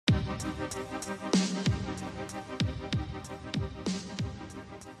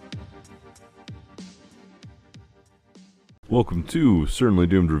Welcome to Certainly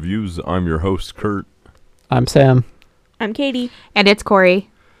Doomed Reviews. I'm your host, Kurt. I'm Sam. I'm Katie. And it's Corey.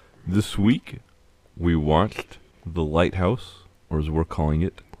 This week, we watched The Lighthouse, or as we're calling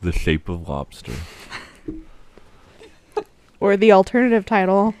it, The Shape of Lobster. Or the alternative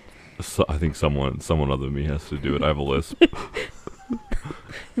title. So I think someone other than me has to do it. I have a lisp.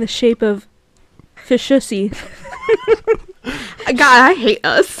 The Shape of Fishussy. God, I hate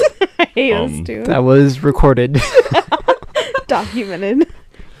us. I hate us too. That was recorded. Documented.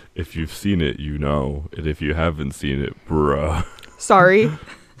 If you've seen it, you know. And if you haven't seen it, bruh. Sorry.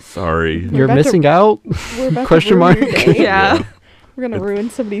 Sorry. You're missing out? We're about Question to ruin mark? your day. Yeah. We're gonna ruin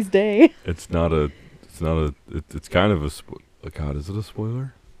somebody's day. It's kind of a God, is it a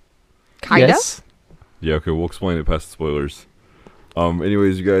spoiler? Kind Yes. of. Yeah, okay, we'll explain it past the spoilers.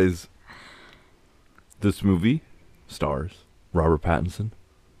 Anyways, you guys, this movie stars Robert Pattinson,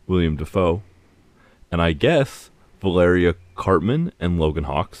 William Dafoe, and I guess Valeria Cartman and Logan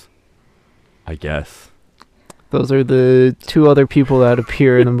Hawkes. I guess. Those are the two other people that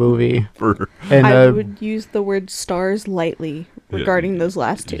appear in the movie. And I would use the word stars lightly regarding those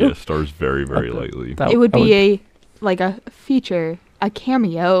last two. Yeah, stars very, very lightly. It would be a feature, a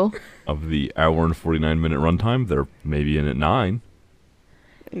cameo. Of the hour and 49-minute runtime, they're maybe in at 9.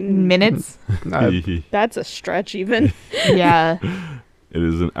 Minutes? That's a stretch even. Yeah. It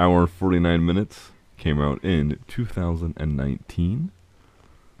is an hour and 49 minutes. Came out in 2019.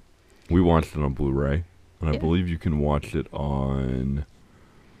 We watched it on Blu-ray. And I believe you can watch it on...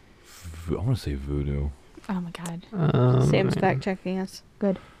 I want to say Vudu. Oh my God. Sam's fact checking us.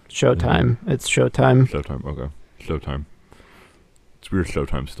 Good. Showtime. It's Showtime. Showtime, okay. Showtime. It's weird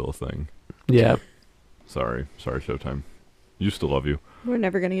Showtime's still a thing. Yeah. Sorry, Showtime. Used to love you. We're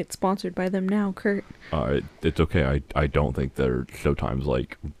never gonna get sponsored by them now, Kurt. It's okay. I don't think their Showtime's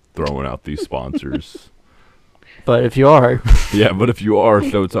like throwing out these sponsors. But if you are... Yeah, but if you are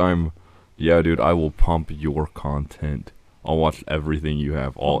Showtime, yeah, dude, I will pump your content. I'll watch everything you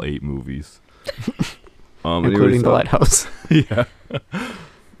have, all 8 movies. Including The Lighthouse. Yeah.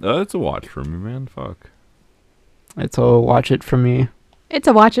 It's a watch for me, man. Fuck. It's a watch it for me. It's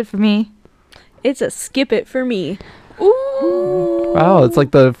a watch it for me. It's a skip it for me. Ooh. Wow, it's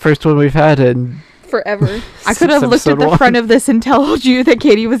like the first one we've had in... Forever. I could have looked at the front of this and told you that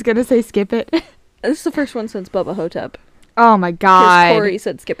Katie was going to say skip it. This is the first one since Bubba Hotep. Oh my God. Corey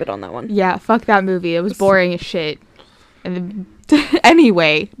said skip it on that one. Yeah, fuck that movie. It was boring as shit. And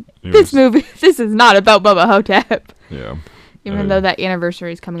anyway, this is not about Bubba Hotep. Yeah. Even though that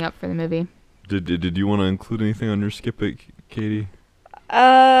anniversary is coming up for the movie. Did you want to include anything on your skip it, Katie?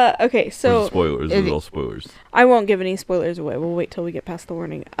 Okay, so... Spoilers. Is it all spoilers? I won't give any spoilers away. We'll wait till we get past the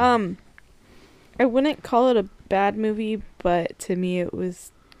warning. I wouldn't call it a bad movie, but to me it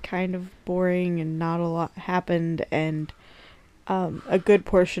was kind of boring and not a lot happened, and a good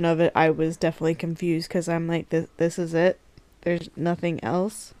portion of it I was definitely confused because I'm like, this is it? There's nothing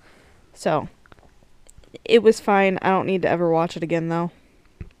else? So, it was fine. I don't need to ever watch it again, though.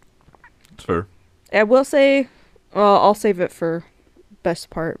 It's fair. I will say, well, I'll save it for best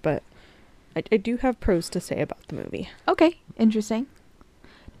part, but I do have pros to say about the movie. Okay, interesting.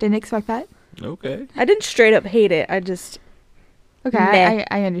 Didn't expect that. Okay. I didn't straight up hate it. I just... Okay,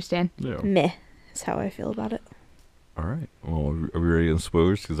 I understand. Yeah. Meh is how I feel about it. All right. Well, are we ready on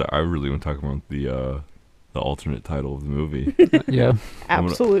spoilers? Because I really want to talk about the alternate title of the movie. Yeah.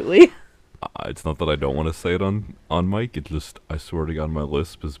 Absolutely. It's not that I don't want to say it on mic. It just, I swear to God, my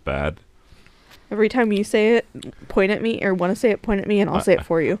lisp is bad. Every time you say it, point at me, or want to say it, point at me, and I'll say it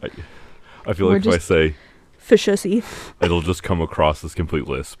for you. I feel like if I say... Fishussy. It'll just come across as complete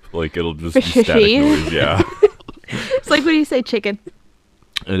lisp. Like, it'll just Fishy. be static noise, yeah. It's like when you say chicken.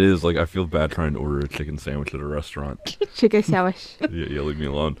 It is, like, I feel bad trying to order a chicken sandwich at a restaurant. Chicken sandwich. Yeah, leave me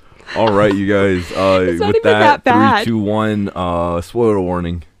alone. All right, you guys. It's not with even that bad. 3, 2, 1, spoiler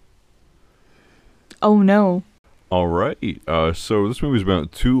warning. Oh, no. All right. So this movie is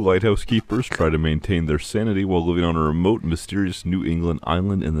about 2 lighthouse keepers try to maintain their sanity while living on a remote, mysterious New England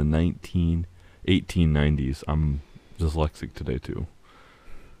island in the 1890s. I'm dyslexic today, too.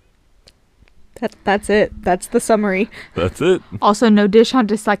 That's it. That's the summary. That's it. Also, no dish on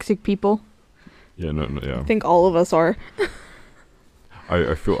dyslexic people. Yeah, no, yeah. I think all of us are.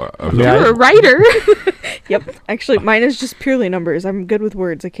 I feel... You're a writer. Yep. Actually, mine is just purely numbers. I'm good with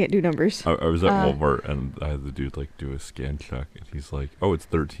words. I can't do numbers. I was at Walmart, and I had the dude, like, do a scan check, and he's like, oh, it's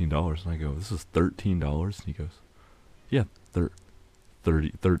 $13. And I go, this is $13? And he goes, yeah,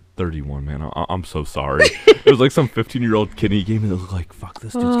 31, man. I'm so sorry. It was like some 15-year-old kid he gave me that looked like, fuck,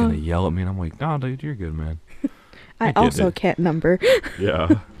 this dude's going to yell at me. And I'm like, nah, dude, you're good, man. I also can't number.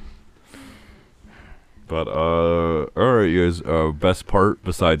 Yeah. But all right, you guys. Best part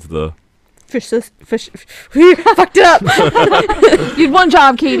besides the Fish. Fucked it up. You did one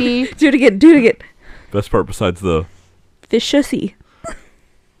job, Katie. Do it again. best part besides the Fishussy.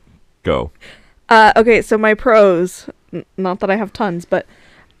 go. Okay, so my pros, not that I have tons, but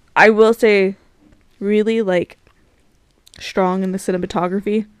I will say really like strong in the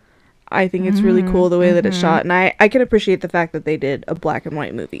cinematography. I think it's really cool the way that it's shot, and I can appreciate the fact that they did a black and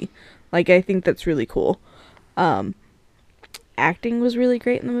white movie. Like, I think that's really cool. Acting was really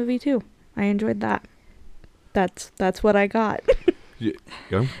great in the movie too. I enjoyed that. That's what I got. Yeah,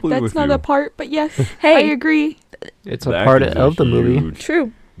 I'm completely That's with not you. a part, but yes, Hey. I agree. It's The a part acting's of the movie. huge.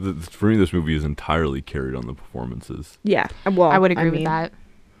 True. For me, this movie is entirely carried on the performances. Yeah. Well, I would agree with mean, that.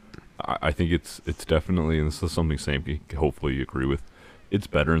 I think it's definitely, and this is something Sam can hopefully agree with. It's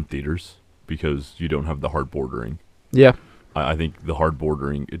better in theaters because you don't have the hard bordering. Yeah. I think the hard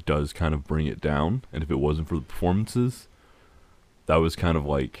bordering, it does kind of bring it down, and if it wasn't for the performances, that was kind of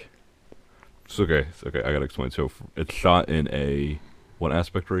like. It's okay. I gotta explain. So it's shot in a what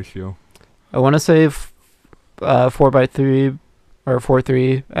aspect ratio? I want to say 4:3 or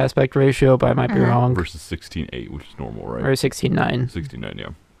 4:3 aspect ratio, but I might be wrong. Versus 16:8, which is normal, right? Or 16:9. 16:9, yeah.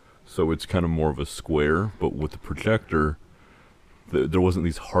 So it's kind of more of a square, but with the projector, there wasn't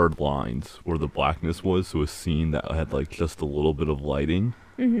these hard lines where the blackness was. So a scene that had like just a little bit of lighting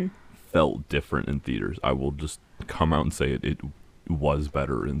felt different in theaters. I will just come out and say it was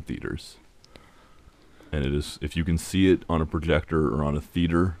better in theaters. And it is, if you can see it on a projector or on a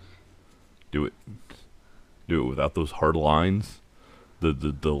theater, do it. Do it without those hard lines.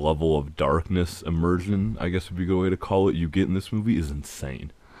 The level of darkness immersion, I guess would be a good way to call it, you get in this movie is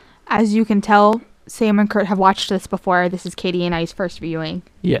insane. As you can tell, Sam and Kurt have watched this before. This is Katie and I's first viewing.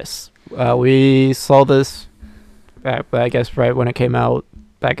 Yes. We saw this back, I guess, right when it came out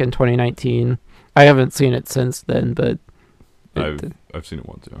back in 2019. I haven't seen it since then, but I've seen it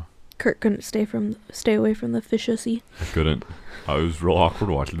once, yeah. Kurt couldn't stay away from the Fishussy. I couldn't. I was real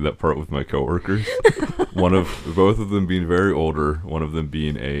awkward watching that part with my coworkers. Both of them being very older. One of them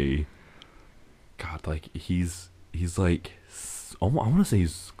being he's like, I want to say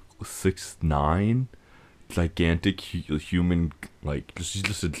he's 6'9", gigantic human, like he's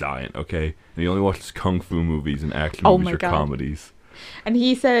just a giant. Okay, and he only watches kung fu movies and action Oh movies my or God. comedies. And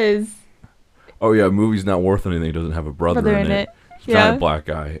he says, Oh yeah, movie's not worth anything. He doesn't have a brother in it. He's not a black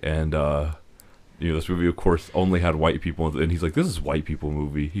guy, and this movie, of course, only had white people, and he's like, "This is a white people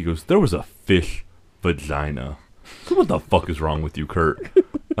movie." He goes, "There was a fish vagina." So what the fuck is wrong with you, Kurt?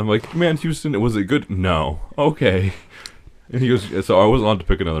 I'm like, "Man, Houston, was it good?" No. Okay. And he goes, "So I was on to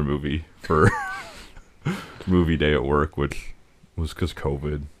pick another movie for movie day at work, which was because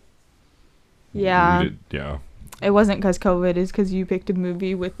COVID." yeah. Yeah. It wasn't because COVID, it's because you picked a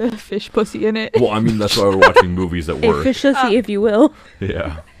movie with a fish pussy in it. Well, I mean, that's why we're watching movies at A work. Fishussy, if you will.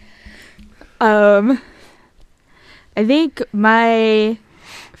 Yeah. I think my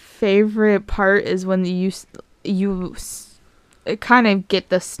favorite part is when you kind of get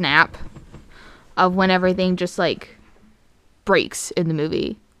the snap of when everything just like breaks in the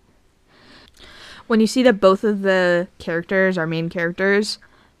movie. When you see that both of the characters, our main characters,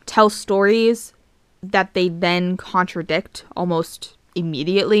 tell stories that they then contradict almost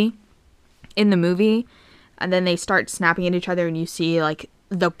immediately in the movie, and then they start snapping at each other, and you see like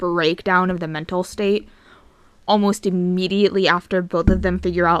the breakdown of the mental state almost immediately after both of them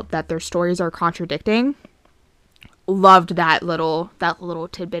figure out that their stories are contradicting. Loved that little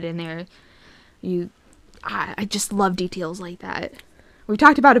tidbit in there. I just love details like that. We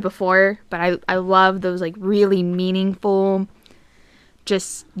talked about it before, but I love those like really meaningful,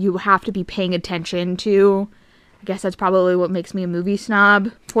 just you have to be paying attention to. I guess that's probably what makes me a movie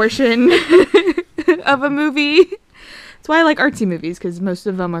snob portion of a movie. That's why I like artsy movies, because most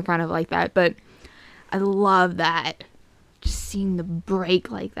of them are kind of like that. But I love that. Just seeing the break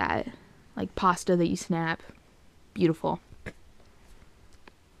like that. Like pasta that you snap. Beautiful.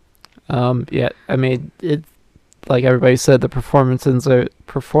 Yeah, I mean, it, like everybody said, the performances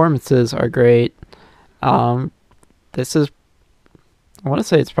are great. This is, I want to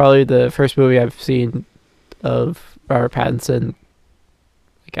say it's probably the first movie I've seen of Robert Pattinson,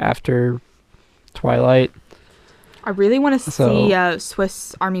 like after Twilight. I really want to see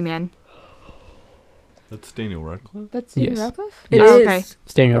Swiss Army Man. That's Daniel Radcliffe? That's Yes. Radcliffe? It Oh, is. okay.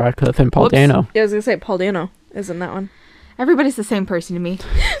 It's Daniel Radcliffe and Paul Whoops. Dano. Yeah, I was gonna say Paul Dano is in that one. Everybody's the same person to me.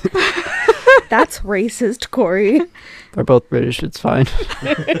 That's racist, Corey. They're both British. It's fine.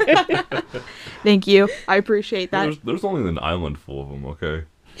 Thank you. I appreciate that. There's only an island full of them, okay?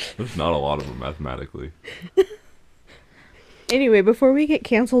 There's not a lot of them mathematically. Anyway, before we get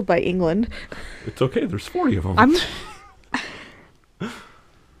canceled by England, It's okay. There's 40 of them. I'm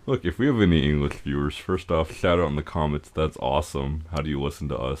Look, if we have any English viewers, first off, shout out in the comments. That's awesome. How do you listen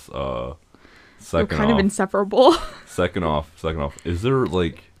to us? we're Second kind off, of inseparable. second off, is there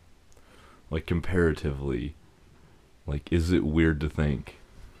like comparatively, like, is it weird to think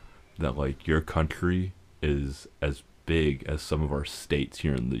that like your country is as big as some of our states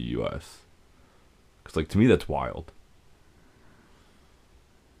here in the U.S.? Because like to me, that's wild.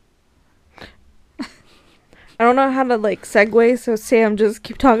 I don't know how to like segue, so Sam, just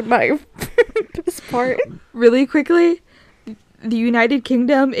keep talking about your best part. Really quickly, the United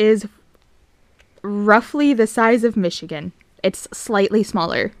Kingdom is roughly the size of Michigan. It's slightly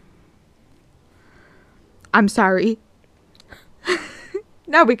smaller. I'm sorry.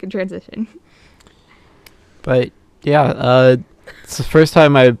 Now we can transition. But yeah, it's the first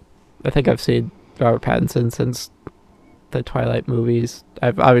time I think I've seen Robert Pattinson since the Twilight movies.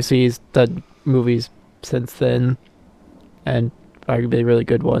 He's done movies since then, and arguably really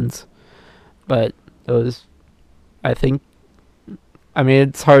good ones. But it was, I think, I mean,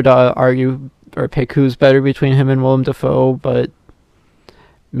 it's hard to argue or pick who's better between him and Willem Dafoe, but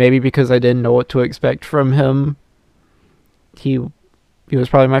maybe because I didn't know what to expect from him, he was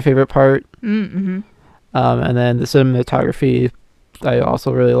probably my favorite part. Mm-hmm. And then the cinematography, I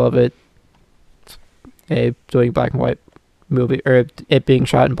also really love it. Doing black and white movie, or it being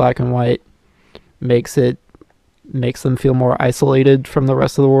shot in black and white, makes them feel more isolated from the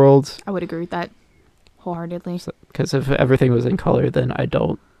rest of the world. I would agree with that wholeheartedly. Because if everything was in color, then I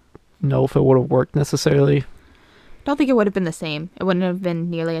don't know if it would have worked necessarily. Don't think it would have been the same. It wouldn't have been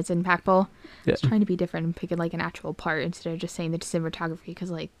nearly as impactful. Yeah. Just trying to be different and picking like an actual part instead of just saying the cinematography,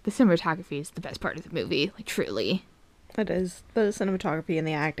 because like the cinematography is the best part of the movie, like truly. It is the cinematography and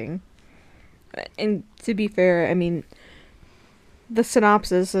the acting. And to be fair, I mean, the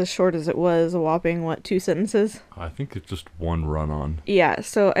synopsis, as short as it was, a whopping, 2 sentences? I think it's just one run on. Yeah,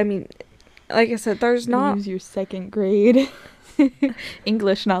 so, I mean, like I said, there's not... Use your second grade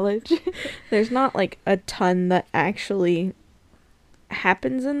English knowledge. There's not, like, a ton that actually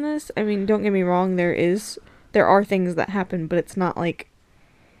happens in this. I mean, don't get me wrong, there are things that happen, but it's not, like,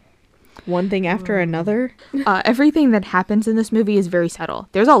 one thing after another. Everything that happens in this movie is very subtle.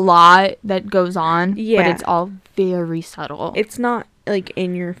 There's a lot that goes on, but Yeah. it's all very subtle. It's not, like,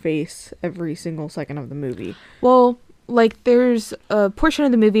 in your face every single second of the movie. Well, like, there's a portion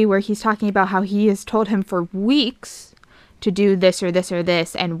of the movie where he's talking about how he has told him for weeks to do this or this or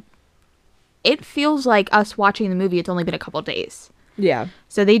this, and it feels like us watching the movie, it's only been a couple days. Yeah.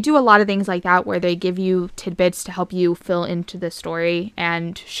 So they do a lot of things like that where they give you tidbits to help you fill into the story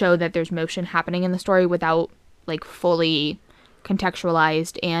and show that there's motion happening in the story without, like, fully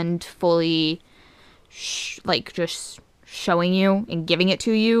contextualized and fully, just showing you and giving it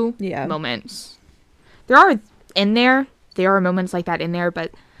to you moments. There are moments like that in there,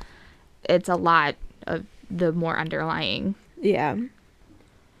 but it's a lot of the more underlying. Yeah.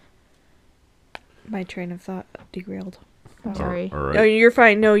 My train of thought derailed. I'm sorry. All right. Oh, you're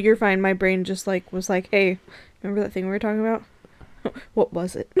fine. No, you're fine. My brain just was like, hey, remember that thing we were talking about? What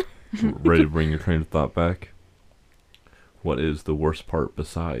was it? Ready to bring your train of thought back? What is the worst part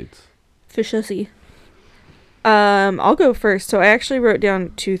besides? Fishussy. I'll go first. So I actually wrote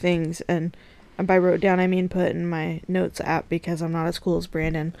down 2 things, and by wrote down I mean put in my notes app because I'm not as cool as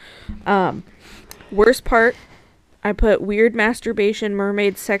Brandon. Worst part, I put weird masturbation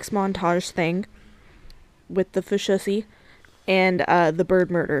mermaid sex montage thing with the fishussy, and the bird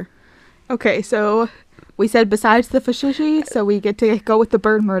murder. Okay, so we said besides the fashishi, so we get to go with the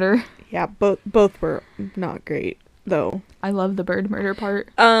bird murder. Yeah, both were not great though. I love the bird murder part.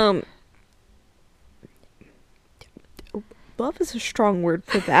 Love is a strong word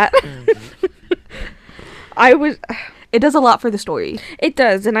for that. It does a lot for the story. It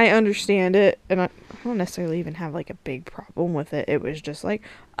does, and I understand it, and I don't necessarily even have, like, a big problem with it. It was just like,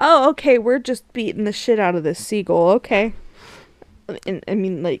 oh, okay, we're just beating the shit out of this seagull, okay. And, I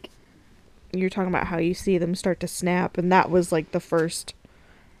mean, like, you're talking about how you see them start to snap, and that was, like, the first,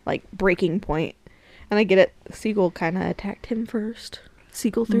 like, breaking point. And I get it, the seagull kind of attacked him first.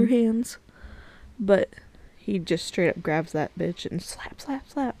 Seagull through hands. But he just straight up grabs that bitch and slap, slap,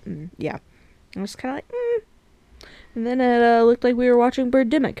 slap. And, yeah. I was kind of like, And then it looked like we were watching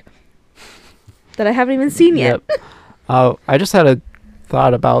Birdemic that I haven't even seen yet. Yep. I just had a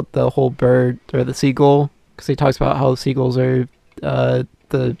thought about the whole bird or the seagull, because he talks about how seagulls are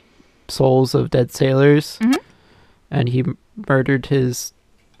the souls of dead sailors, and he murdered his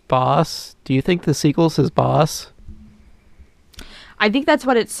boss. Do you think the seagull's his boss? I think that's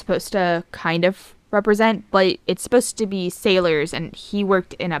what it's supposed to kind of represent, but it's supposed to be sailors, and he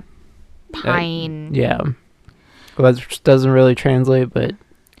worked in a pine. Yeah. Well, that doesn't really translate, but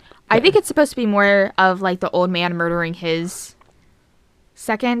I think it's supposed to be more of like the old man murdering his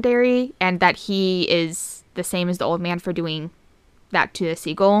secondary, and that he is the same as the old man for doing that to the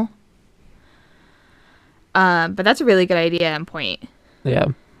seagull. But that's a really good idea and point. yeah.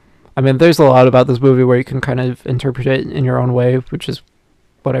 I mean, there's a lot about this movie where you can kind of interpret it in your own way, which is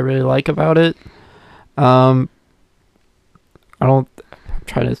what I really like about it. I'm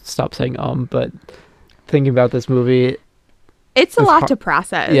trying to stop saying but thinking about this movie, It's a lot to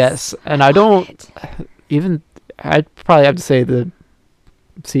process. yes, and I don't even, I'd probably have to say the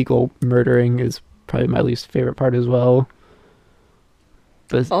seagull murdering is probably my least favorite part as well.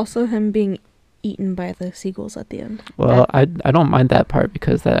 But, Also, him being eaten by the seagulls at the end. well, I don't mind that part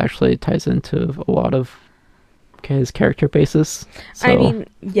because that actually ties into a lot of his character basis. So, I mean,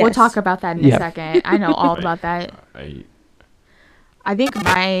 yes. We'll talk about that in Yeah. a second. I know all about that. I think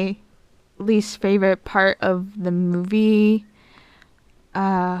my least favorite part of the movie,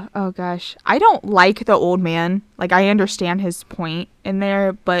 oh gosh, I don't like the old man. Like, I understand his point in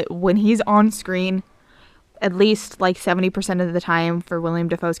there, but when he's on screen, at least like 70% of the time for William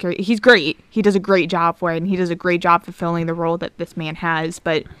Dafoe's character, he's great. He does a great job for it, and he does a great job fulfilling the role that this man has.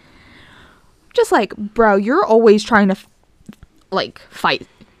 But just like, bro, you're always trying to fight.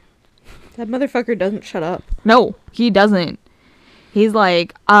 That motherfucker doesn't shut up. No, he doesn't. He's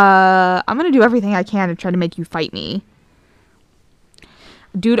like, I'm gonna do everything I can to try to make you fight me.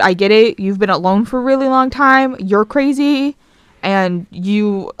 Dude, I get it. You've been alone for a really long time. You're crazy. And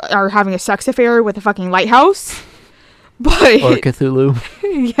you are having a sex affair with a fucking lighthouse. But or Cthulhu.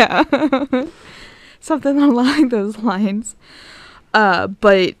 yeah. Something along those lines.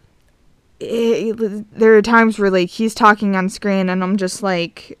 But there are times where, like, he's talking on screen and I'm just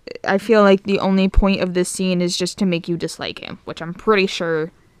like, I feel like the only point of this scene is just to make you dislike him, which I'm pretty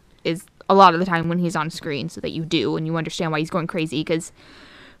sure is a lot of the time when he's on screen, so that you do and you understand why he's going crazy, because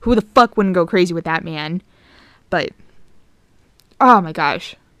who the fuck wouldn't go crazy with that man? But oh my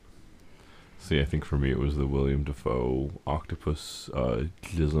gosh. See, I think for me it was the William Dafoe octopus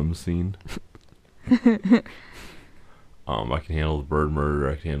jism scene. I can handle the bird murder,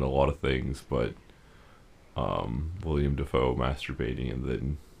 I can handle a lot of things, but William Dafoe masturbating and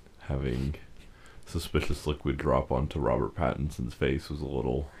then having suspicious liquid drop onto Robert Pattinson's face was a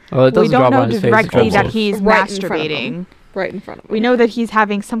little... Well, it We doesn't don't drop know on his face. directly that Almost. he's Right in front of masturbating. him. Right in front of him. We know that he's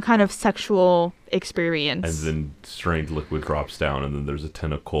having some kind of sexual And experience. then strange liquid drops down and then there's a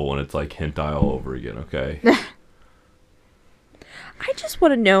tentacle and it's like hentai all over again, okay? I just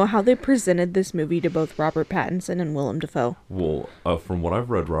want to know how they presented this movie to both Robert Pattinson and Willem Dafoe. Well, from what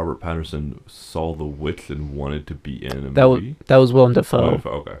I've read, Robert Pattinson saw The Witch and wanted to be in a That movie. that was Willem Dafoe. Willem Dafoe,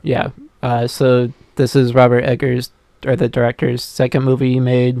 okay. Yeah. So this is Robert Eggers, or the director's second movie he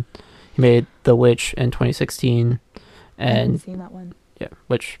made. He made The Witch in 2016, I haven't and seen that one. yeah,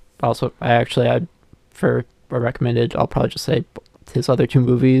 which also I for recommended. I'll probably just say his other two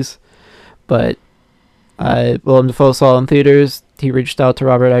movies, but Willem Dafoe saw it in theaters. He reached out to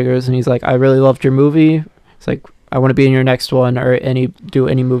Robert Eggers and he's like, "I really loved your movie. It's like I want to be in your next one or do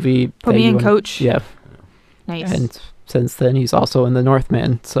any movie. Put that me you in, want." coach. Yeah, Nice. and since then he's also in The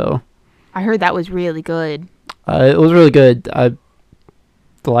Northman. So I heard that was really good. it was really good.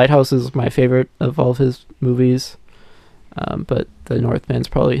 The Lighthouse is my favorite of all of his movies, but The Northman's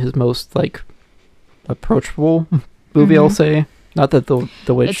probably his most like approachable movie. I'll Mhm. say. Not that the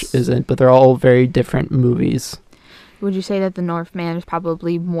Witch It's- isn't, but they're all very different movies. Would you say that The Northman is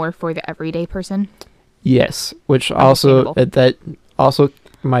probably more for the everyday person? Yes, which also Understandable. that also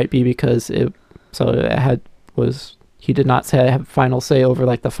might be because he did not say I have final say over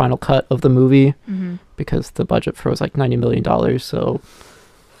like the final cut of the movie Mm-hmm. because the budget for it was like $90 million. So,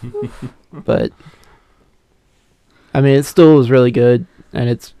 but I mean, it still was really good, and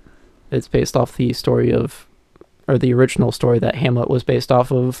it's based off the story of, or the original story that Hamlet was based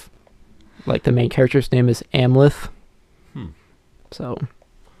off of. Like the main character's name is Amleth. So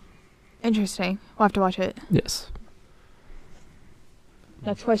Interesting. We'll have to watch it. yes.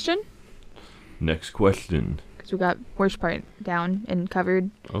 Next question? Next question. Because we got worst part down and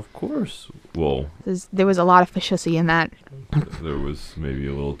covered. Of course. Well, There was a lot of fishussy in that. there was maybe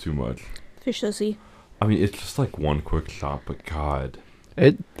a little too much. Fish sissy. I mean, it's just like one quick shot, but God.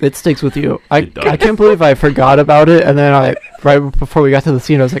 It sticks with you. It does. I can't believe I forgot about it, and then right before we got to the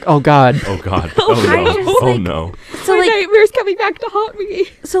scene, I was like, "Oh God!" Oh God. Oh I no. just, Oh like- no. So like, nightmare's coming back to haunt me.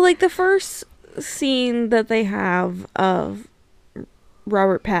 so like the first scene that they have of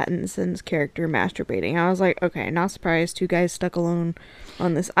Robert Pattinson's character masturbating, I was like, okay, not surprised. Two guys stuck alone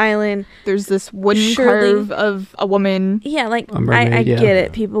on this island. There's this wooden Surely- curve of a woman. Yeah, like, A mermaid, I yeah. get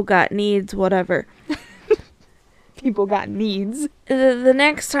it. People got needs, whatever. People got needs. The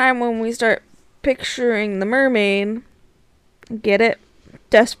next time when we start picturing the mermaid, get it?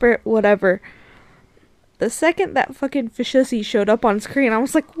 Desperate, whatever. The second that fucking Fishussy showed up on screen, I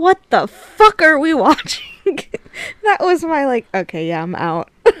was like, what the fuck are we watching? That was my, like, okay, yeah, I'm out.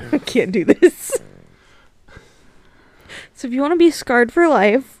 I can't do this. So if you want to be scarred for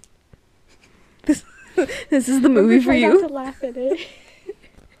life, this is the movie for you. To laugh at it.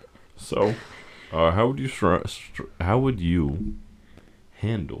 So, how would you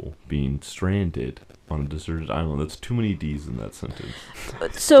handle being stranded on a deserted island? That's too many D's in that sentence.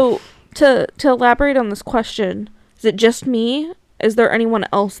 So, to elaborate on this question, is it just me? Is there anyone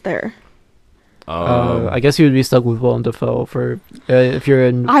else there? I guess you would be stuck with Willem Dafoe for if you're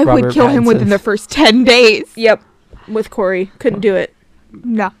in. I would Robert kill him within Pattinson. the first 10 days. Yep. With Corey. Couldn't do it.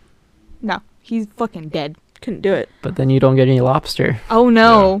 No. He's fucking dead. Couldn't do it. But then you don't get any lobster. Oh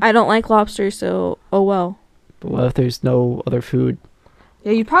no. I don't like lobster, so oh well. But what if there's no other food?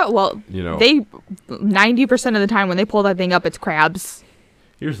 Yeah, you probably, well, You know, they 90% of the time when they pull that thing up, it's crabs.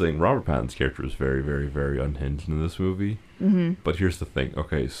 here's the thing. Robert Pattinson's character is very, very, very unhinged in this movie. Mm-hmm. But here's the thing.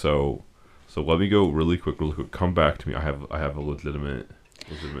 Okay, so let me go really quick. Come back to me. I have a legitimate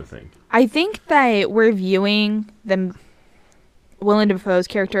thing. I think that we're viewing the Willem Dafoe's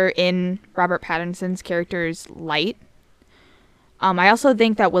character in Robert Pattinson's character's light. I also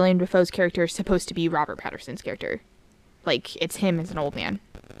think that William Dafoe's character is supposed to be Robert Pattinson's character. Like, it's him as an old man.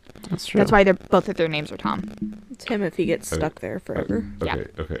 That's true. That's why both of their names are Tom. It's him if he gets Okay. stuck there forever. Yeah,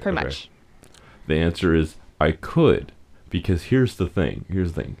 Okay. Pretty much. The answer is I could, because here's the thing.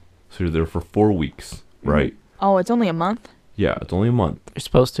 So you're there for 4 weeks, right? Oh, it's only a month? Yeah, it's only a month. You're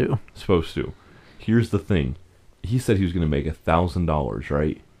supposed to. Supposed to. Here's the thing. He said he was going to make $1,000,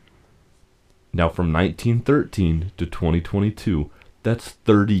 right? Now, from 1913 to 2022, that's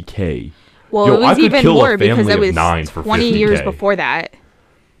 $30K. Well, Yo, it I was could even kill a more because family it of was 9 for 20 years 50K. before that.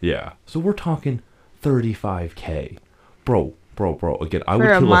 Yeah. So we're talking 35K. Bro. Again, I For would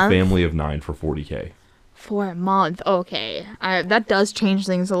a kill a month? family of 9 for 40K. For a month, okay. That does change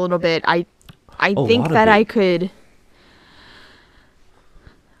things a little bit. I A think lot of that it. I could.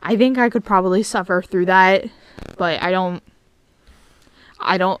 I think I could probably suffer through that, but I don't.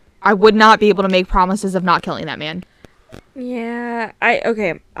 I would not be able to make promises of not killing that man. Yeah,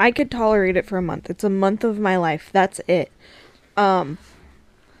 I could tolerate it for a month. It's a month of my life. That's it.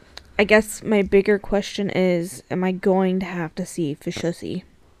 I guess my bigger question is, am I going to have to see Fishussy?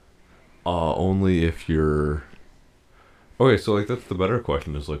 Only if you're... Okay, so, like, that's the better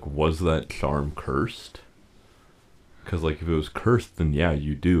question is, like, was that charm cursed? Because, like, if it was cursed, then yeah,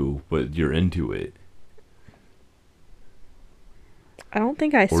 you do, but you're into it. I don't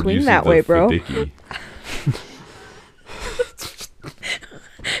think I Or do you swing see that the way, bro. Fadiki?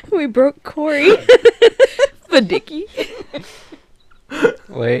 We broke Corey. The Dicky.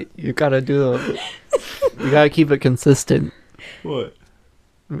 Wait, you gotta do you gotta keep it consistent. What?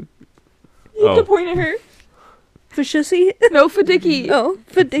 You have to point at her. Fishussy? No, for Dicky. Oh,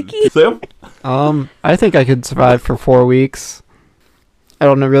 Fadiki. Sam? I think I could survive for 4 weeks. I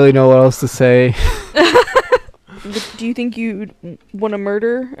don't really know what else to say. Do you think you'd want to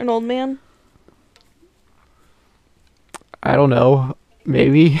murder an old man? I don't know.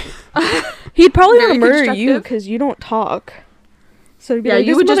 Maybe. He'd probably Very want to murder you constructive. because you don't talk. So he'd be Yeah, like,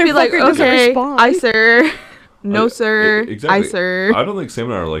 you "This would just be like, motherfucker doesn't okay, respond." I sir. No, Like, sir. exactly. I sir. I don't think Sam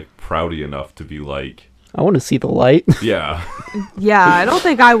and I are, like, proudy enough to be like, I want to see the light. yeah. Yeah, I don't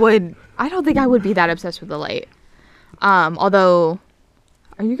think I would be that obsessed with the light. Although,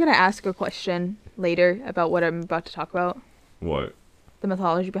 are you gonna ask a question later about what I'm about to talk about? What? The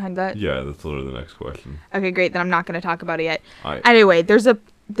mythology behind that? Yeah, that's literally the next question. Okay, great. Then I'm not gonna talk about it yet. I Anyway, there's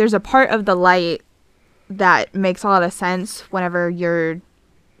a part of the light that makes a lot of sense whenever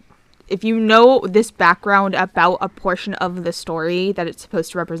if you know this background about a portion of the story that it's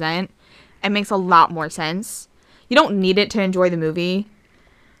supposed to represent, it makes a lot more sense. You don't need it to enjoy the movie,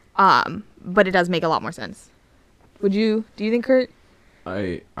 but it does make a lot more sense. Do you think, Kurt?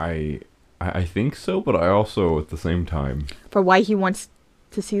 I think so, but I also, at the same time... For why he wants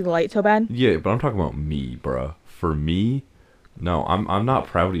to see the light so bad? Yeah, but I'm talking about me, bruh. For me, no, I'm not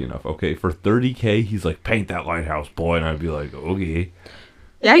proudy enough. Okay, for 30K, he's like, paint that lighthouse, boy. And I'd be like, okay,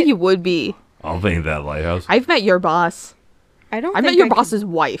 Yeah, you would be. I'll paint that lighthouse. I've met your boss. I don't. I met think your I could- boss's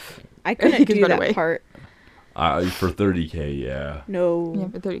wife. I couldn't He could do run that away. part. For 30K, yeah. No. Yeah,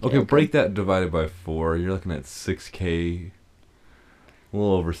 for 30K. Okay, break that divided by 4. You're looking at 6K. A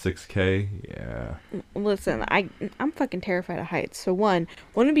little over 6K. Yeah. Listen, I'm fucking terrified of heights. So one,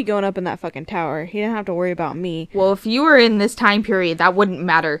 wouldn't be going up in that fucking tower. He didn't have to worry about me. Well, if you were in this time period, that wouldn't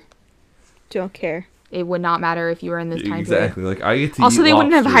matter. Don't care. It would not matter if you were in this time Exactly. period. Like, I get to Also, eat they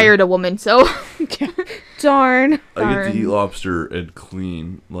wouldn't have lobster. hired a woman, so... Darn. I get to eat Darn. lobster and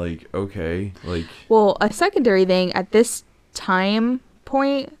clean. Like, okay. Like, Well, a secondary thing, at this time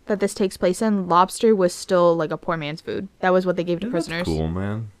point that this takes place in, lobster was still like a poor man's food. That was what they gave to yeah, prisoners. that's cool,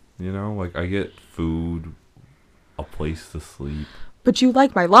 man. You know, like, I get food, a place to sleep. But you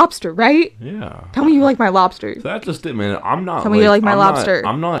like my lobster, right? Yeah. Tell me you like my lobster. So that's just it, man. I'm not. Tell me you like my I'm lobster.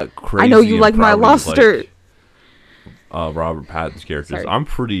 I'm not crazy. I know you and like my proud of, lobster. like, Robert Pattinson's characters. Sorry. I'm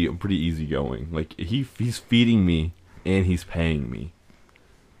pretty easygoing. Like he's feeding me and he's paying me.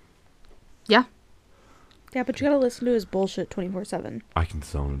 Yeah. Yeah, but you gotta listen to his bullshit 24/7. I can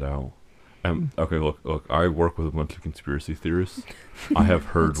zone it out. Okay, look. I work with a bunch of conspiracy theorists. I have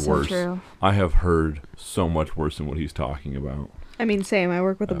heard That's so worse. true. I have heard so much worse than what he's talking about. I mean, same. I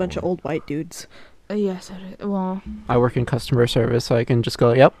work with a That bunch of one. old white dudes. Yes, well... I work in customer service, so I can just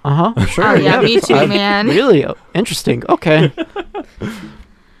go, yep, sure. Oh, yeah, me too, man. Really? Interesting. Okay. Oh,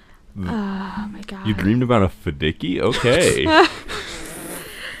 my God. You dreamed about a Fadiki? Okay.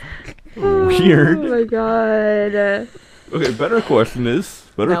 Weird. Oh, my God. Okay, better question. No.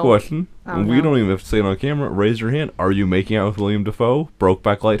 Question. Oh, And we no. don't even have to say it on camera. Raise your hand. Are you making out with William Dafoe?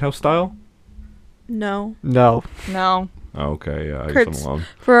 Brokeback Lighthouse style? No. No. No. Okay, yeah, I guess Kurt's- I'm alone.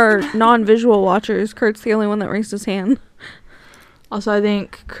 For our non-visual watchers, Kurt's the only one that raised his hand. Also, I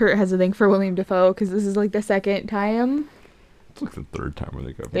think Kurt has a thing for William Dafoe, because this is like the second time. It's like the third time I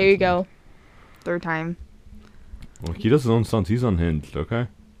think I've There you go. Third time. Look, he does his own stunts. He's unhinged, okay?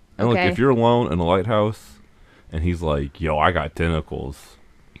 And look, Okay. if you're alone in a lighthouse and he's like, yo, I got tentacles,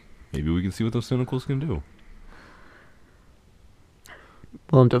 maybe we can see what those tentacles can do.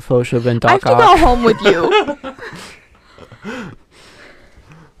 Willem Dafoe should have been I have Doc to go Ock. home with you.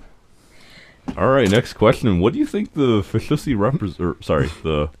 All right, next question. What do you think the Fishussy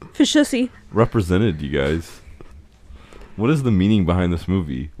the Fishussy. represented, you guys? What is the meaning behind this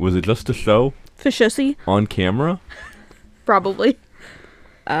movie? Was it just to show Fishussy. on camera? Probably.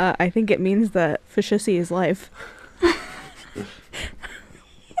 I think it means that Fishussy is life.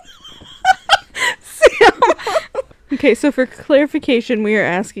 Okay, so for clarification, we are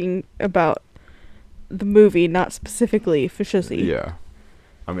asking about the movie, not specifically Fishussy. Yeah.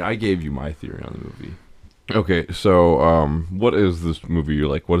 I mean, I gave you my theory on the movie. Okay, so what is this movie?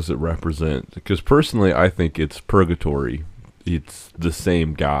 Like, what does it represent? Because personally, I think it's purgatory. It's the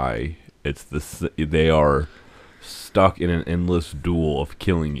same guy. They are stuck in an endless duel of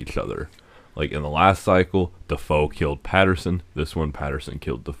killing each other. Like in the last cycle, Defoe killed Patterson. This one, Patterson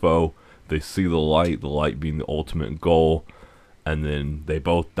killed Defoe. They see the light being the ultimate goal, and then they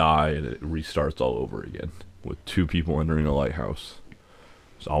both die, and it restarts all over again with two people entering a lighthouse.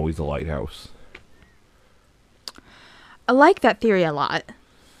 It's always a lighthouse. I like that theory a lot.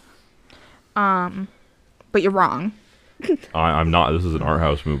 But you're wrong. I'm not. This is an art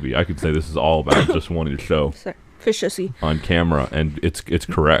house movie. I could say this is all about just wanting to show Sorry. Fishussy. on camera, and it's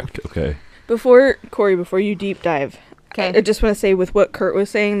correct. Okay. Before you deep dive, Okay. I just want to say with what Kurt was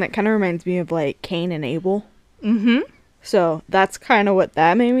saying, that kind of reminds me of like Cain and Abel. Mm-hmm. So that's kind of what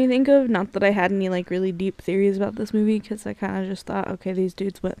that made me think of. Not that I had any like really deep theories about this movie, because I kind of just thought, okay, these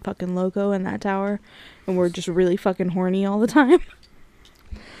dudes went fucking loco in that tower, and we're just really fucking horny all the time.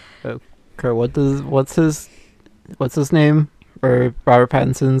 Kurt, what's his name? Or Robert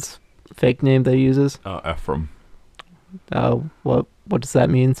Pattinson's fake name that he uses? Ephraim. What does that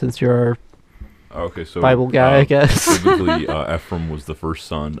mean, since you're Okay, so Bible guy, I guess? Biblically, Ephraim was the first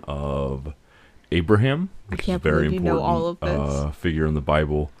son of Abraham, which is a can't very believe you know all of important this. figure in the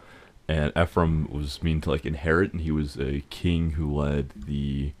Bible. And Ephraim was mean to like inherit, and he was a king who led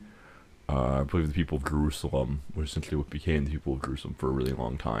the, I believe, the people of Jerusalem, or essentially what became the people of Jerusalem for a really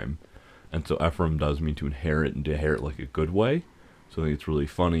long time. And so Ephraim does mean to inherit, and to inherit like a good way. So I think it's really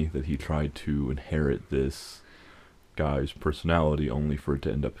funny that he tried to inherit this guy's personality, only for it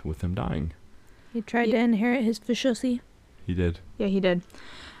to end up with him dying. He tried to inherit his Fishussy. He did. Yeah, he did.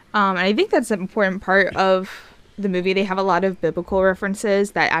 And I think that's an important part of the movie. They have a lot of biblical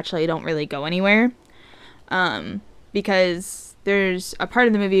references that actually don't really go anywhere. Because there's a part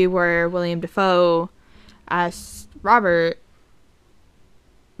of the movie where William Dafoe asks Robert,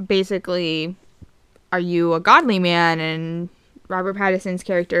 basically, are you a godly man? And Robert Pattinson's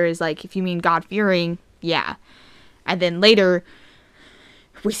character is like, if you mean God-fearing, yeah. And then later,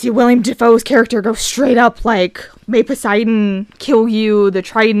 we see William Dafoe's character go straight up like, may Poseidon kill you, the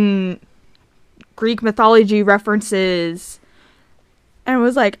trident, Greek mythology references. And it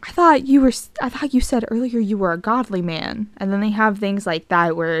was like, I thought you said earlier you were a godly man. And then they have things like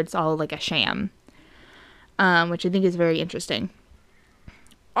that where it's all like a sham, which I think is very interesting.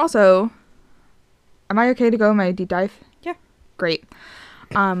 Also, am I okay to go in my deep dive? Yeah. Great.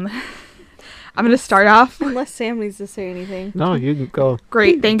 I'm going to start off. Unless Sam needs to say anything. No, you can go.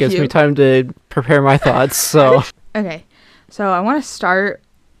 Great, thank Gives you. me time to prepare my thoughts. So Okay, so I want to start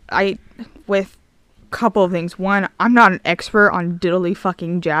with a couple of things. One, I'm not an expert on diddly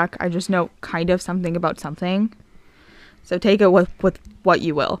fucking jack. I just know kind of something about something. So take it with what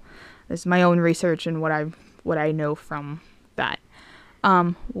you will. This is my own research and what I know from that.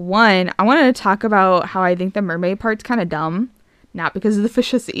 One, I wanted to talk about how I think the mermaid part's kind of dumb. Not because of the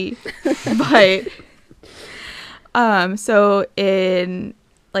fishy, but so in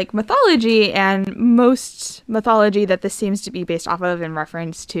like mythology, and most mythology that this seems to be based off of in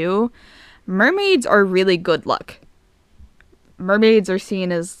reference to, mermaids are really good luck. Mermaids are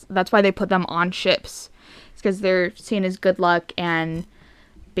seen as, that's why they put them on ships. It's because they're seen as good luck, and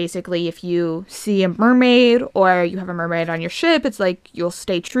basically if you see a mermaid or you have a mermaid on your ship, it's like you'll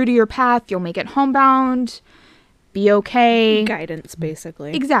stay true to your path, you'll make it homebound, be okay. Guidance,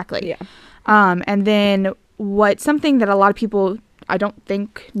 basically. Exactly. Yeah. And then something that a lot of people I don't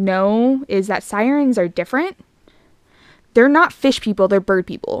think know is that sirens are different. They're not fish people, they're bird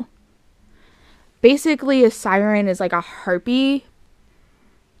people. Basically, a siren is like a harpy,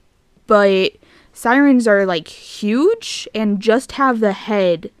 but sirens are like huge and just have the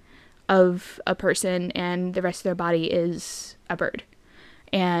head of a person and the rest of their body is a bird.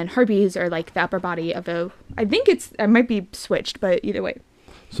 And harpies are like the upper body of I think it might be switched, but either way.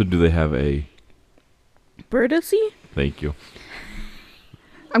 So do they have a... Birdosy? Thank you.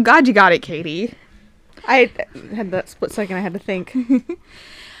 I'm glad you got it, Katie. I had that split second I had to think.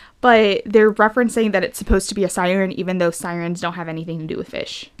 But they're referencing that it's supposed to be a siren, even though sirens don't have anything to do with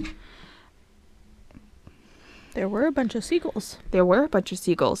fish. There were a bunch of seagulls. There were a bunch of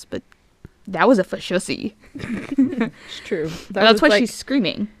seagulls, but that was a fishussy. It's true. That's why she's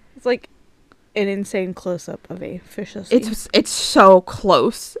screaming. It's like an insane close-up of a fishussy. It's so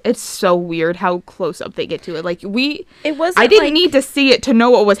close. It's so weird how close up they get to it. Like It wasn't. I didn't need to see it to know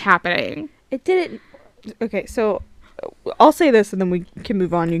what was happening. It didn't. Okay, so I'll say this and then we can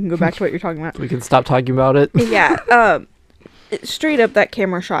move on. You can go back to what you're talking about. we can stop talking about it. Yeah. Straight up, that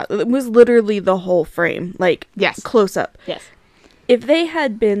camera shot. It was literally the whole frame. Like, Yes. close up. Yes. If they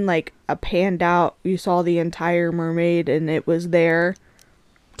had been like a panned out, you saw the entire mermaid and it was there.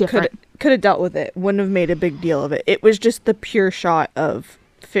 Different. Could have dealt with it. Wouldn't have made a big deal of it. It was just the pure shot of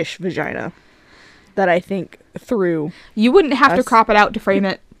fish vagina that I think threw. You wouldn't have to Us. crop it out to frame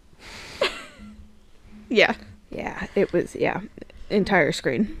it. Yeah. Yeah, it was. Yeah, entire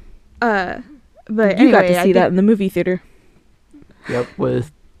screen. But You anyway, got to I see that think- in the movie theater. Yep,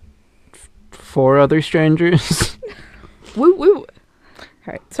 with 4 other strangers. Woo woo. All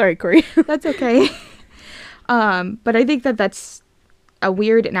right, sorry, Corey. That's okay. But I think that that's a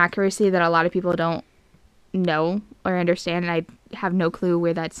weird inaccuracy that a lot of people don't know or understand, and I have no clue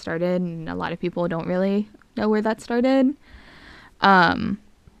where that started, and a lot of people don't really know where that started.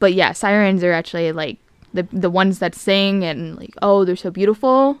 But yeah, sirens are actually like the ones that sing and like, oh, they're so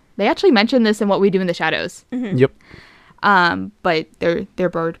beautiful. They actually mention this in What We Do in the Shadows. Yep. But they're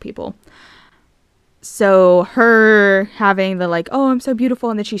bird people. So her having the like, oh, I'm so beautiful,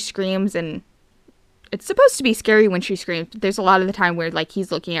 and then she screams, and it's supposed to be scary when she screams. But there's a lot of the time where like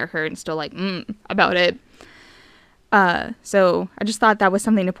he's looking at her and still like about it. So I just thought that was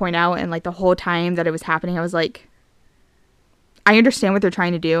something to point out, and like the whole time that it was happening, I was like, I understand what they're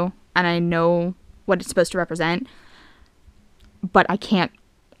trying to do, and I know what it's supposed to represent, but I can't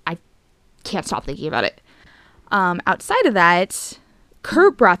stop thinking about it. Outside of that,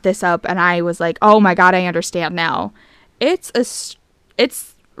 Kurt brought this up, and I was like, oh my god, I understand now. It's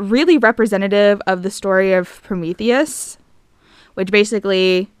really representative of the story of Prometheus, which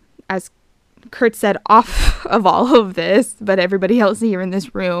basically, as Kurt said off of all of this, but everybody else here in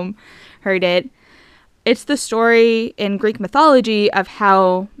this room heard it. It's the story in Greek mythology of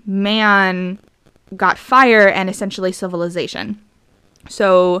how man got fire and essentially civilization.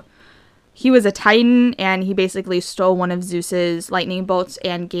 So he was a Titan, and he basically stole one of Zeus's lightning bolts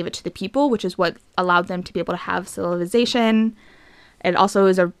and gave it to the people, which is what allowed them to be able to have civilization. It also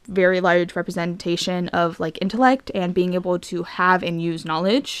is a very large representation of like intellect and being able to have and use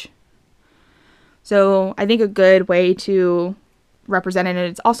knowledge. So I think a good way to represent it, and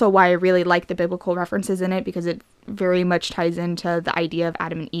it's also why I really like the biblical references in it, because it very much ties into the idea of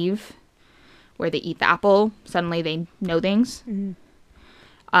Adam and Eve, where they eat the apple, suddenly they know things.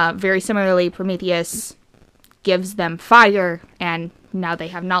 Very similarly, Prometheus gives them fire, and now they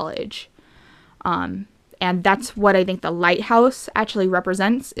have knowledge. And that's what I think the lighthouse actually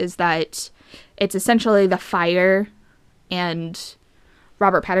represents, is that it's essentially the fire, and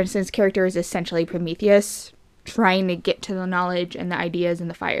Robert Pattinson's character is essentially Prometheus trying to get to the knowledge and the ideas in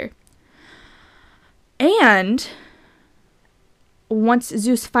the fire. And once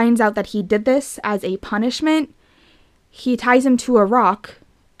Zeus finds out that he did this as a punishment, he ties him to a rock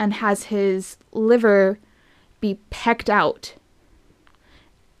and has his liver be pecked out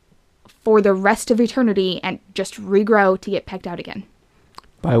for the rest of eternity and just regrow to get pecked out again.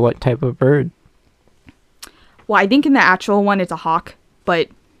 By what type of bird? Well, I think in the actual one it's a hawk, but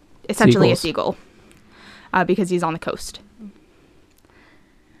essentially a seagull, because he's on the coast.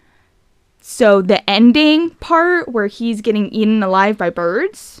 So the ending part where he's getting eaten alive by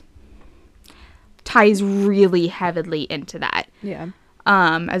birds ties really heavily into that. Yeah.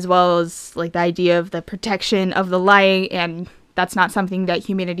 As well as like the idea of the protection of the light, and that's not something that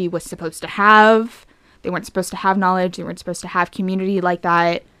humanity was supposed to have. They weren't supposed to have knowledge. They weren't supposed to have community like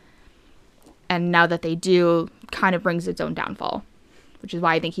that. And now that they do, kind of brings its own downfall, which is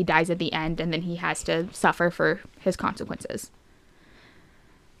why I think he dies at the end, and then he has to suffer for his consequences.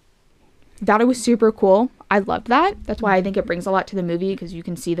 That was super cool. I loved that. That's why I think it brings a lot to the movie, because you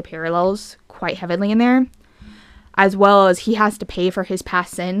can see the parallels quite heavily in there. As well as he has to pay for his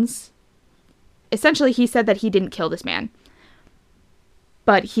past sins. Essentially, he said that he didn't kill this man.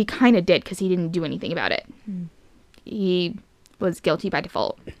 But he kind of did, because he didn't do anything about it. He was guilty by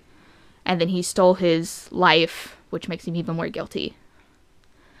default. And then he stole his life, which makes him even more guilty.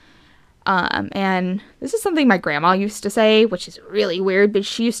 And this is something my grandma used to say, which is really weird, but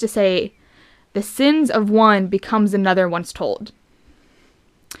she used to say, the sins of one becomes another once told.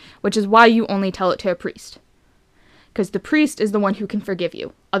 Which is why you only tell it to a priest. Because the priest is the one who can forgive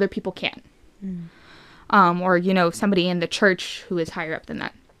you. Other people can't. Or, you know, somebody in the church who is higher up than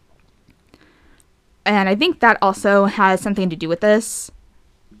that. And I think that also has something to do with this.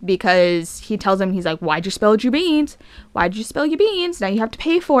 Because he tells him, he's like, why'd you spill your beans? Why'd you spill your beans? Now you have to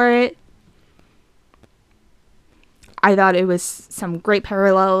pay for it. I thought it was some great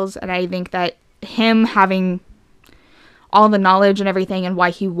parallels. And I think that him having all the knowledge and everything, and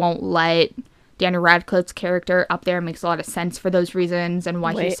why he won't let Daniel Radcliffe's character up there makes a lot of sense for those reasons, and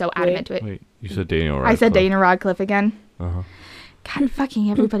why he's so adamant to it. Wait, you said Daniel Radcliffe. I said Daniel Radcliffe again. Uh-huh. God,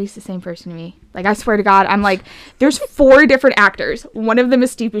 fucking everybody's the same person to me. Like, I swear to God, I'm like, there's 4 different actors. One of them is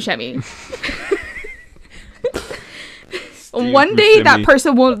Steve Buscemi. One day that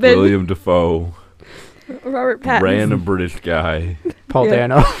person will then... William Dafoe. Robert Pattinson. Random British guy. Paul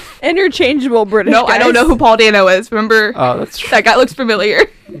Dano. Interchangeable British No, guys. I don't know who Paul Dano is. Remember? Oh, that's true. That guy looks familiar.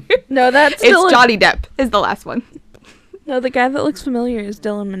 No, that's Dylan. It's Johnny Depp is the last one. No, the guy that looks familiar is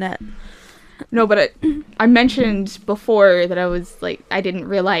Dylan Minnette. No, but I mentioned before that I was like, I didn't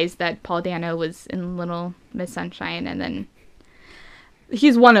realize that Paul Dano was in Little Miss Sunshine, and then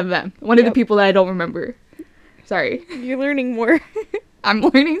he's one of them. One of the people that I don't remember. Sorry. You're learning more. I'm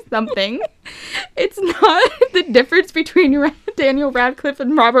learning something. It's not the difference between Daniel Radcliffe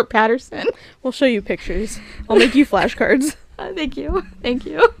and Robert Pattinson. We'll show you pictures. I'll make you flashcards. Thank you. Thank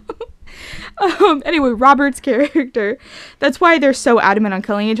you. Anyway, Robert's character. That's why they're so adamant on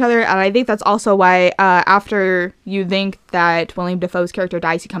killing each other. And I think that's also why after you think that William Dafoe's character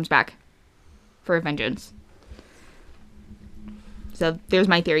dies, he comes back for vengeance. So there's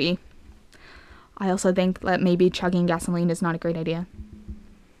my theory. I also think that maybe chugging gasoline is not a great idea.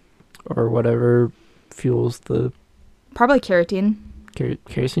 Or whatever fuels the... Probably kerosene.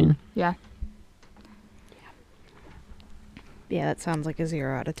 Kerosene? Yeah. Yeah, that sounds like a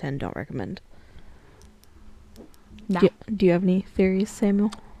 0 out of 10. Don't recommend. No. Do you have any theories,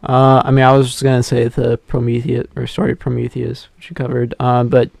 Samuel? I mean, I was just gonna say the Prometheus, which you covered.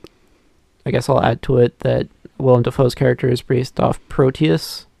 But I guess I'll add to it that Willem Dafoe's character is based off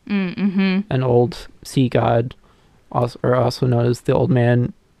Proteus, an old sea god, also known as the Old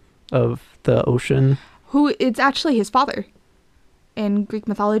Man of the Ocean. Who, it's actually his father. In Greek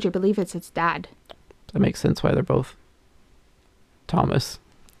mythology, I believe it's his dad. That makes sense why they're both Thomas.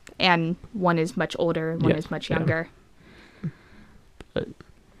 And one is much older and one is much younger. But,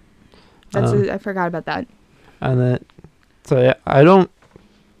 I forgot about that. And then, so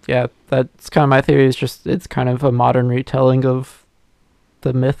yeah, that's kind of my theory. Is just it's kind of a modern retelling of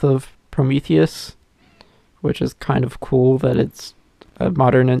the myth of Prometheus, which is kind of cool that it's a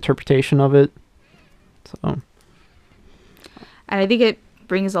modern interpretation of it. So, and I think it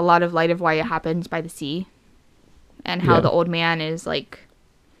brings a lot of light of why it happens by the sea, and how the old man is like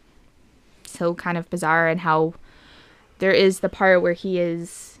so kind of bizarre, and how there is the part where he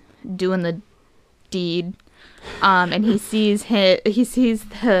is doing the deed and he sees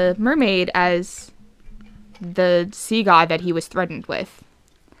the mermaid as the sea god that he was threatened with,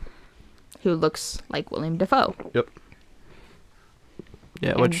 who looks like William Dafoe. Yep.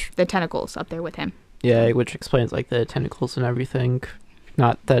 Yeah, And which the tentacles up there with him. which explains like the tentacles and everything.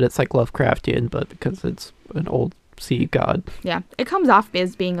 Not that it's like Lovecraftian, but because it's an old sea god. Yeah, it comes off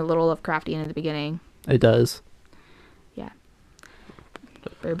as being a little Lovecraftian at the beginning. It does.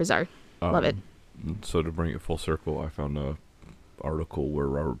 Very bizarre. Love it. So to bring it full circle, I found a article where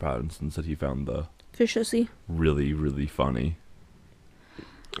Robert Pattinson said he found the Fishy. really, really funny.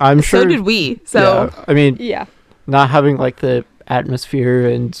 I'm sure. So did we. So yeah, I mean, Yeah. not having like the atmosphere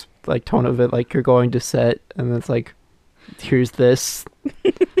and like tone of it, like you're going to set, and it's like, here's this.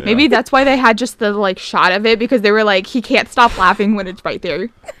 maybe that's why they had just the like shot of it, because they were like, he can't stop laughing when it's right there.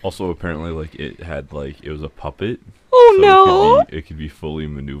 Also, apparently, like it had like it was a puppet. Oh so no! It could be fully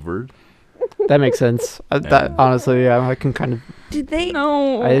maneuvered. That makes sense. That honestly, yeah, I can kind of. Did they?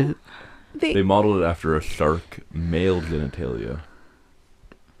 No. They modeled it after a shark male genitalia.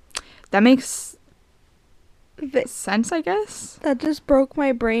 That makes They- sense, I guess. That just broke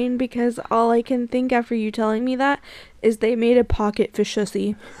my brain because all I can think after you telling me that is they made a pocket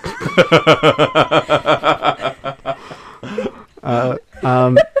fishy.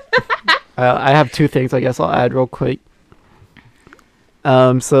 I have two things I guess I'll add real quick.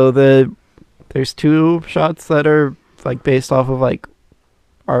 So there's two shots that are like based off of like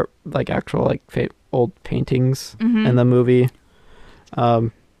art, like actual like old paintings in the movie.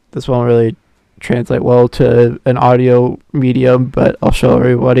 This won't really translate well to an audio medium, but I'll show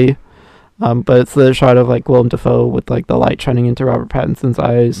everybody. But it's the shot of like Willem Dafoe with like the light shining into Robert Pattinson's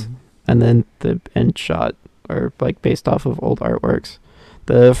eyes, and then the end shot are like based off of old artworks.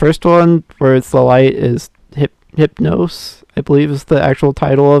 The first one where it's the light is Hypnos, I believe is the actual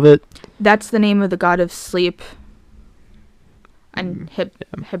title of it. That's the name of the god of sleep and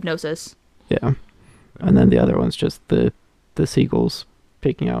hypnosis. Yeah. And then the other one's just the seagulls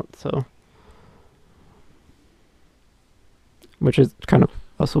peeking out, so. Which is kind of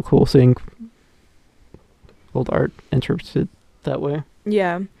also cool seeing old art interpreted that way.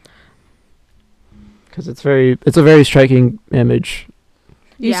 Yeah. Because it's a very striking image.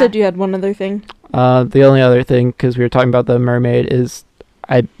 You Yeah. said you had one other thing. The only other thing, because we were talking about the mermaid, is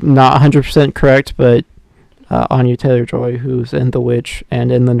I'm not 100% correct, but Anya Taylor-Joy, who's in The Witch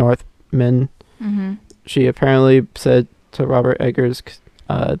and in The Northman, she apparently said to Robert Eggers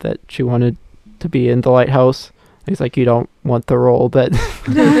that she wanted to be in The Lighthouse. He's like, you don't want the role, but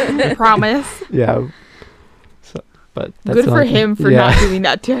Promise. yeah. So, but that's Good the for only thing. him for Yeah. not doing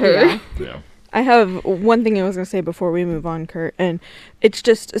that to her. Yeah. Yeah. I have one thing I was going to say before we move on, Kurt, and it's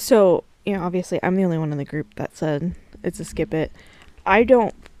just, so, obviously I'm the only one in the group that said it's a skip it. I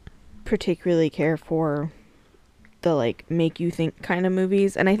don't particularly care for the, like, make you think kind of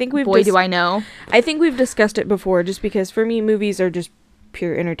movies, and I think we've Boy, do I know. I think we've discussed it before, just because for me, movies are just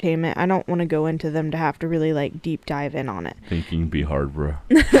pure entertainment. I don't want to go into them to have to really, like, deep dive in on it. Thinking be hard, bro.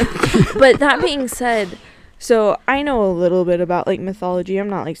 But that being said, so I know a little bit about like mythology. I'm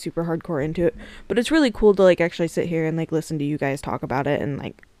not like super hardcore into it, but it's really cool to like actually sit here and like listen to you guys talk about it and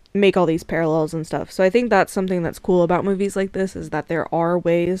like make all these parallels and stuff. So I think that's something that's cool about movies like this, is that there are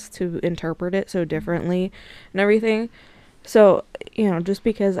ways to interpret it so differently and everything. So, just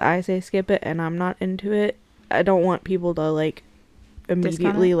because I say skip it and I'm not into it, I don't want people to like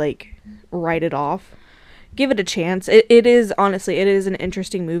immediately like write it off. Give it a chance. It is, honestly, it is an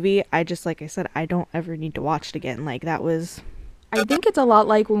interesting movie. I just, like I said, I don't ever need to watch it again. Like, that was... I think it's a lot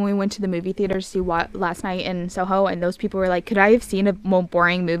like when we went to the movie theater to see what last night in Soho, and those people were like, could I have seen a more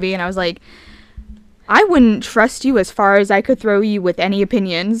boring movie? And I was like, I wouldn't trust you as far as I could throw you with any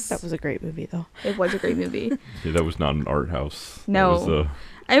opinions. That was a great movie, though. It was a great movie. Yeah, that was not an art house. No. That was,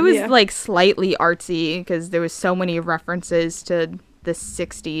 It was Yeah. like slightly artsy because there was so many references to the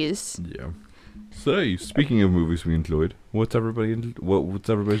 60s. yeah. So, speaking of movies we enjoyed, what's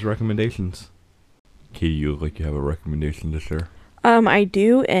everybody's recommendations? Katie, you look like you have a recommendation to share. I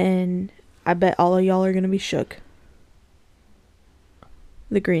do, and I bet all of y'all are gonna be shook.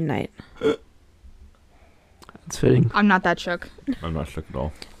 The Green Knight. It's fitting. I'm not that shook. I'm not shook at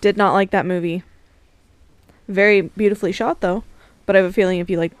all. Did not like that movie. Very beautifully shot, though. But I have a feeling if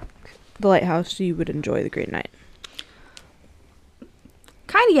you like The Lighthouse, you would enjoy The Green Knight.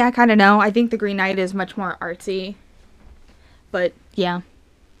 Kind of, yeah, kind of no. I think The Green Knight is much more artsy. But, yeah.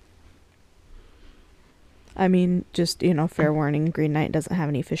 I mean, just, fair warning, Green Knight doesn't have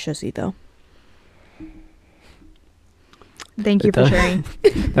any fishy, though. Thank you It for does. sharing.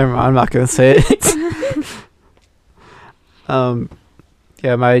 Never mind, I'm not gonna say it.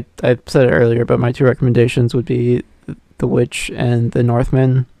 Yeah, I said it earlier, but my two recommendations would be The Witch and The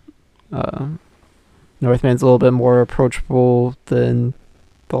Northman. Northman's a little bit more approachable than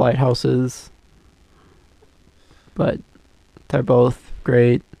The Lighthouse is, but they're both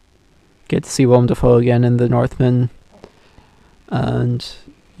great. Get to see Willem Dafoe again in The Northman, and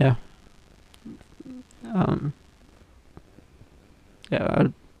yeah, I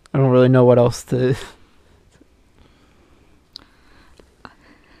don't really know what else to.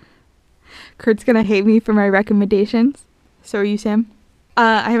 Kurt's gonna hate me for my recommendations. So are you, Sam?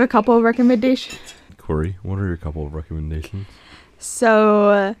 I have a couple of recommendations. Corey, what are your couple of recommendations?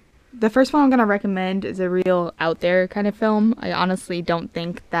 So the first one I'm gonna recommend is a real out there kind of film. I honestly don't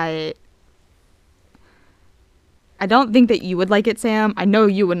think that you would like it, Sam. I know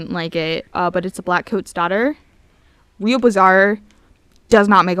you wouldn't like it, but it's A Black Coat's Daughter. Real bizarre. Does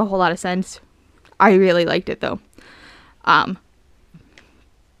not make a whole lot of sense. I really liked it though.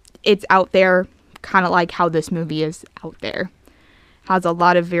 It's out there, kind of like how this movie is out there. Has a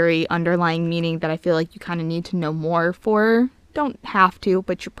lot of very underlying meaning that I feel like you kind of need to know more for. Don't have to,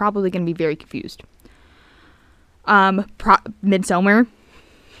 but you're probably going to be very confused. Midsommar.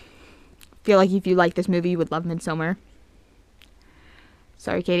 Feel like if you like this movie, you would love Midsommar.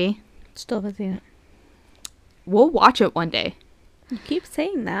 Sorry, Katie. Still haven't seen it. We'll watch it one day. You keep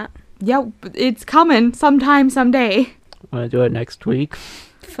saying that. Yeah, it's coming sometime, someday. Want to do it next week?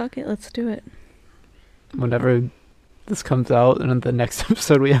 Fuck it, let's do it. Whenever this comes out, and then the next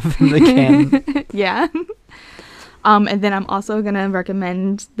episode we have in the can. Yeah. And then I'm also gonna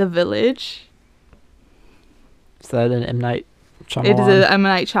recommend The Village. Is that an M. Night Shyamalan? It is a M.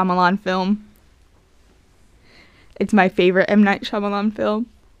 Night Shyamalan film. It's my favorite M. Night Shyamalan film.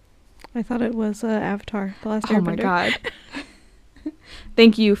 I thought it was Avatar, The Last Airbender. Oh my god.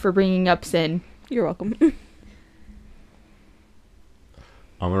 Thank you for bringing up Sin. You're welcome.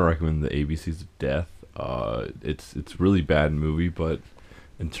 I'm gonna recommend the ABCs of Death. It's really bad movie, but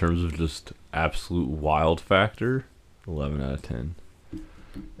in terms of just absolute wild factor, 11 out of 10.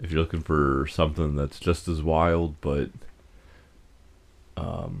 If you're looking for something that's just as wild, but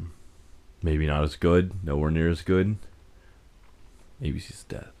maybe not as good, nowhere near as good, ABC's of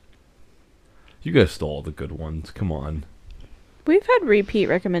Death. You guys stole all the good ones. Come on. We've had repeat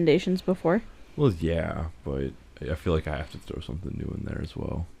recommendations before. Well, yeah, but I feel like I have to throw something new in there as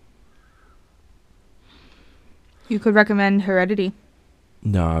well. You could recommend Heredity.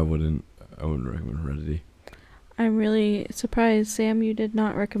 No, I wouldn't recommend Heredity. I'm really surprised, Sam, you did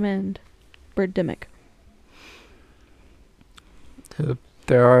not recommend Birdemic.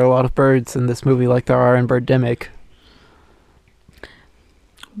 There are a lot of birds in this movie, like there are in Birdemic.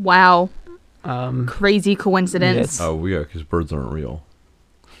 Wow. Um, Crazy coincidence. Yes. Oh, yeah, because birds aren't real.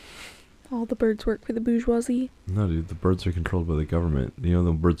 All the birds work for the bourgeoisie. No, dude, the birds are controlled by the government. You know,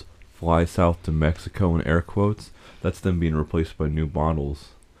 the birds fly south to Mexico in air quotes. That's them being replaced by new models.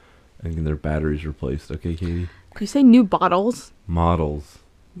 And getting their batteries replaced. Okay, Katie? You say new bottles? Models.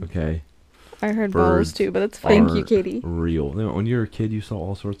 Okay? I heard Birds bottles too, but that's fine. Thank you, Katie. Real. You know, when you were a kid, you saw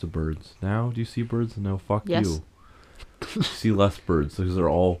all sorts of birds. Now, do you see birds? No, fuck Yes. you. You see less birds because they're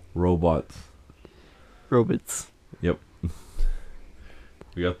all robots. Robots. Yep.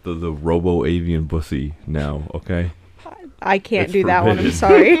 We got the robo-avian bussy now, okay? I can't It's do that one, I'm forbidden.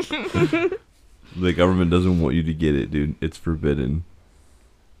 sorry. The government doesn't want you to get it, dude. It's forbidden.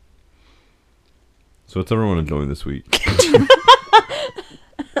 So what's everyone enjoying this week?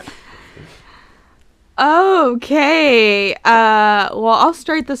 Okay. Well, I'll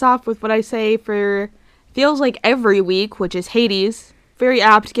start this off with what I say for feels like every week, which is Hades. Very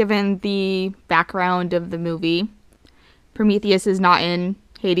apt given the background of the movie. Prometheus is not in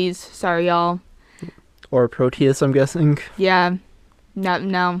Hades. Sorry, y'all. Or Proteus, I'm guessing. Yeah.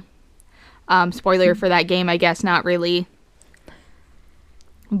 No. Spoiler for that game, I guess not really.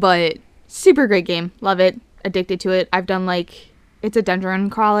 But super great game. Love it. Addicted to it. I've done it's a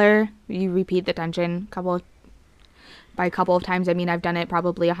dungeon crawler. You repeat the dungeon by a couple of times. I mean, I've done it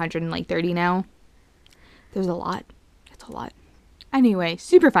probably 130 now. There's a lot. It's a lot. Anyway,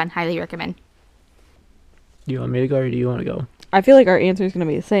 super fun. Highly recommend. Do you want me to go or do you want to go? I feel like our answer is going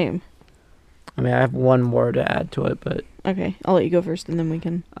to be the same. I mean, I have one more to add to it, but Okay, I'll let you go first and then we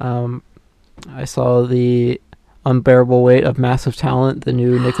can... I saw the Unbearable Weight of Massive Talent, the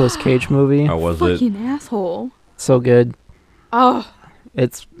new Nicolas Cage movie. How was it? Fucking asshole. So good. Oh.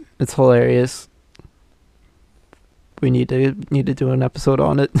 It's hilarious. We need to do an episode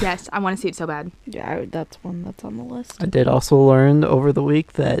on it. Yes, I want to see it so bad. Yeah, that's one that's on the list. I did also learn over the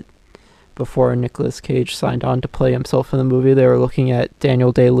week that before Nicolas Cage signed on to play himself in the movie, they were looking at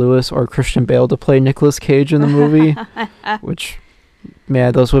Daniel Day-Lewis or Christian Bale to play Nicolas Cage in the movie, which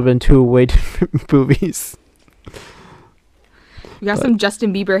man, those would have been two way different movies. You got But- some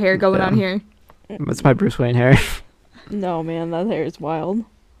Justin Bieber hair going Yeah. on here. It's my Bruce Wayne hair. No, man, that hair is wild.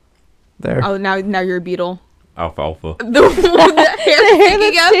 There. Oh, now you're a beetle. Alfalfa. The hair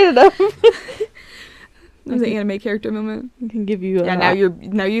sticking up. Stand up. That was an anime character moment. I can give you. Yeah,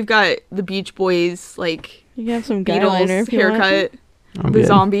 now you've got the Beach Boys like You can have some guy Beatles liner if you want. haircut. I'm The good.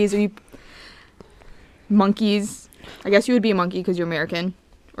 zombies, or you monkeys. I guess you would be a monkey because you're American,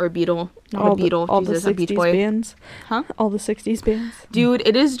 or a beetle. Not a beetle. All Jesus, the a Beach 60s Boy. bands. Huh? All the 60s bands. Dude,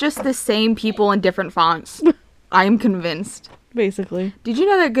 it is just the same people in different fonts. I am convinced. Basically. Did you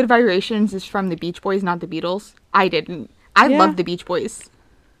know that Good Vibrations is from the Beach Boys, not the Beatles? I didn't. I Yeah. love the Beach Boys.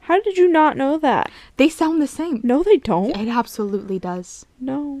 How did you not know that? They sound the same. No, they don't. It absolutely does.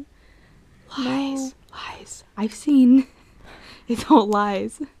 No. Lies. Lies. I've seen. It's all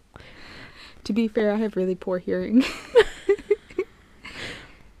lies. To be fair, I have really poor hearing.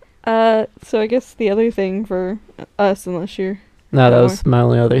 So I guess the other thing for us, unless you're, No, that was my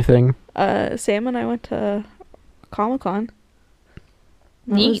only other thing. Sam and I went to Comic-Con.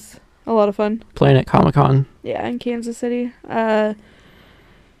 That Neat. was a lot of fun. Playing at Comic-Con. Yeah, in Kansas City.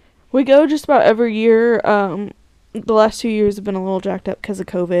 We go just about every year. The last 2 years have been a little jacked up because of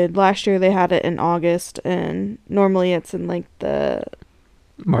COVID. Last year they had it in August, and normally it's in like the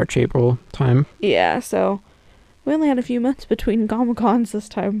March, April time. yeah. So we only had a few months between Comic-Cons this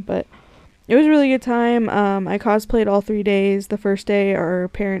time, but it was a really good time. I cosplayed all 3 days. The first day our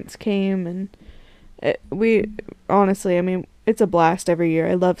parents came, and we honestly, I mean, it's a blast every year.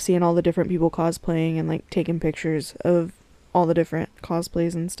 I love seeing all the different people cosplaying and like taking pictures of all the different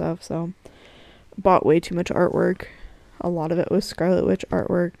cosplays and stuff. So bought way too much artwork. A lot of it was Scarlet Witch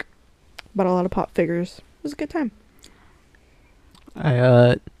artwork. Bought a lot of pop figures. It was a good time.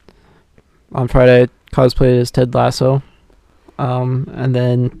 I on Friday I cosplayed as Ted Lasso. And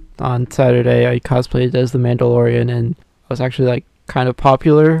then on Saturday I cosplayed as the Mandalorian, and I was actually like kind of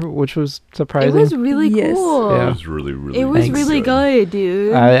popular, which was It surprising. was really Yes. cool. Yeah. It was really It was Thanks. really good,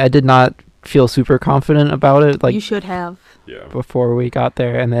 dude. I did not feel super confident about it like you should have. Yeah. before we got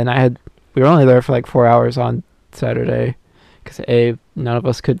there, and then we were only there for like 4 hours on Saturday because none of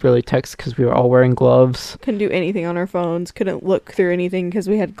us could really text because we were all wearing gloves. Couldn't do anything on our phones. Couldn't look through anything because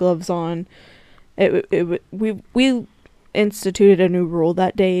we had gloves on. We instituted a new rule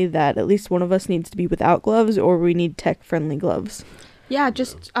that day that at least one of us needs to be without gloves, or we need tech-friendly gloves. Yeah,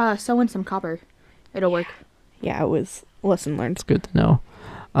 just sew in some copper. It'll work. Yeah, it was lesson learned. It's good to know.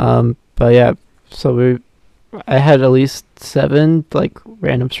 But yeah, so I had at least 7 like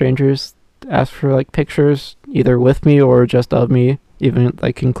random strangers ask for like pictures either with me or just of me, even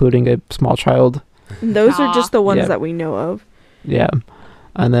like including a small child. And those Aw. are just the ones Yeah. that we know of. Yeah.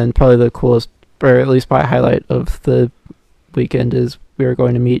 And then probably the coolest, or at least my highlight of the weekend, is we were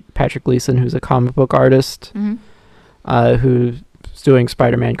going to meet Patrick Gleason, who's a comic book artist, Mm-hmm. who's doing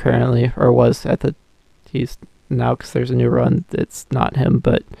Spider-Man currently, or was at the, he's now, because there's a new run, it's not him,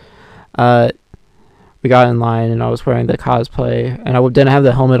 but we got in line and I was wearing the cosplay, and I didn't have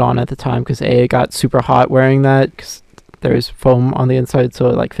the helmet on at the time because it got super hot wearing that because there's foam on the inside, so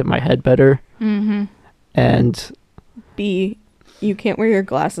it like fit my head better. Mm-hmm. And B, you can't wear your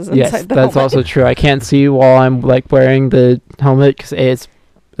glasses inside yes, the that's helmet. also true. I can't see while I'm like wearing the helmet because it's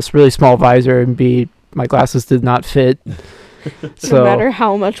a really small visor, and B, my glasses did not fit. So no matter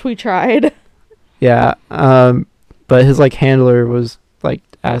how much we tried. yeah, but his like handler was like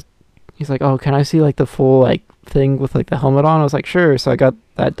he's like, oh, can I see like the full like thing with like the helmet on? I was like, sure. So I got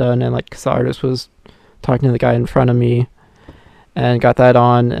that done, and like 'cause the artist was talking to the guy in front of me and got that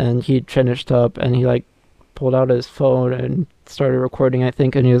on, and he finished up and he like pulled out his phone and started recording, I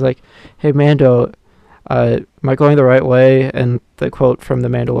think, and he was like, hey Mando, am I going the right way? And the quote from the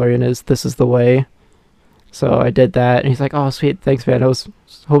Mandalorian is, this is the way. So I did that, and he's like, oh sweet, thanks man, I was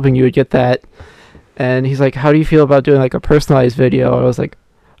hoping you would get that. And he's like, how do you feel about doing like a personalized video? I was like,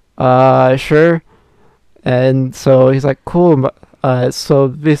 sure. And so he's like, cool. So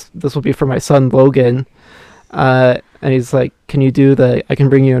this will be for my son Logan. And he's like, can you do I can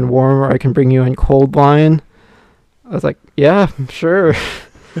bring you in warm or I can bring you in cold line? I was like, yeah, sure.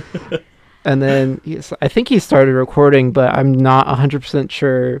 And then I think he started recording, but I'm not 100%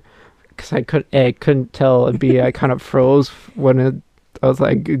 sure because I couldn't tell, and B, I kind of froze when I was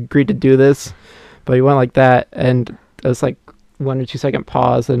like agreed to do this. But he went like that, and it was like 1 or 2 second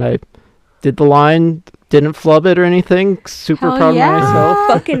pause, and I did the line, didn't flub it or anything. Super Hell proud yeah. of myself.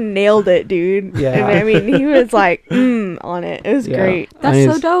 Fucking nailed it, dude. Yeah. And I mean, he was like, on it. It was Yeah. great. And That's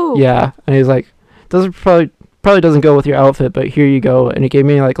he's- so dope. Yeah, and he's like, those are probably probably doesn't go with your outfit, but here you go. And he gave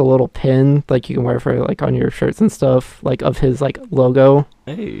me like a little pin, like you can wear for like on your shirts and stuff, like of his like logo.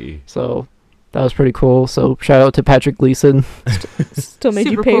 Hey. So that was pretty cool. So shout out to Patrick Gleason. Still made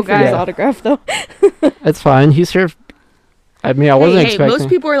you Super pay cool for his guy. autograph though. It's fine. He served. I mean, I wasn't Hey, expecting. most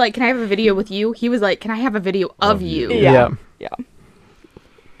people are like, "Can I have a video with you?" He was like, "Can I have a video of you?" Yeah. Yeah.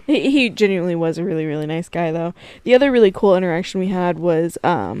 He genuinely was a really, really nice guy though. The other really cool interaction we had was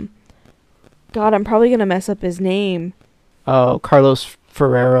God, I'm probably gonna mess up his name. Oh, Carlos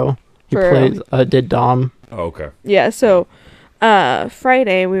Ferrero. He Ferrero. plays did Dom. Oh, okay. Yeah, so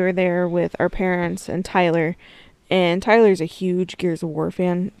Friday we were there with our parents and Tyler, and Tyler's a huge Gears of War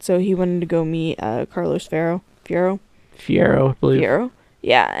fan, so he wanted to go meet Carlos Fierro. Fierro, I believe. Fierro.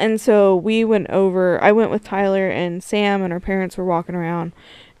 Yeah, and so we went over. I went with Tyler and Sam, and our parents were walking around,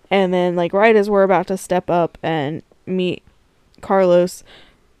 and then like right as we're about to step up and meet Carlos,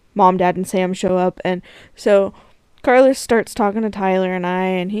 Mom, Dad, and Sam show up, and so Carlos starts talking to Tyler and I,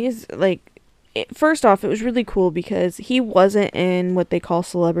 and he's like, first off, it was really cool because he wasn't in what they call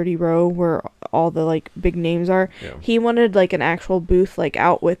Celebrity Row, where all the like big names are. Yeah. He wanted like an actual booth like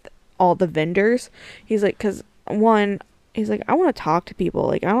out with all the vendors. He's like, because one, he's like, I want to talk to people.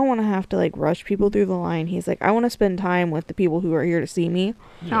 Like, I don't want to have to like rush people through the line. He's like, I want to spend time with the people who are here to see me.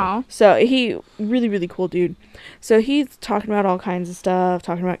 Aw. So he really, really cool dude. So he's talking about all kinds of stuff,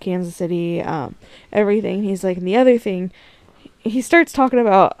 talking about Kansas City, everything. He's like, and the other thing, he starts talking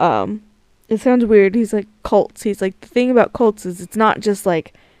about, it sounds weird. He's like, cults. He's like, the thing about cults is it's not just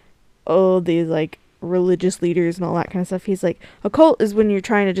like, oh, these like religious leaders and all that kind of stuff. He's like, a cult is when you're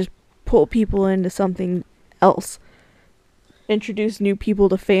trying to just pull people into something else, introduce new people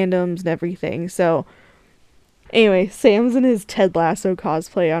to fandoms and everything. So anyway, Sam's in his Ted Lasso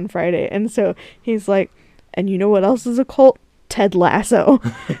cosplay on Friday, and so he's like, and you know what else is a cult? Ted Lasso.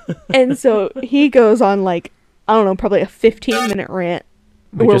 And so he goes on like, I don't know, probably a 15-minute rant.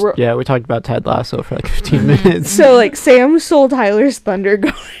 We talked about Ted Lasso for like 15 minutes. So like Sam stole Tyler's thunder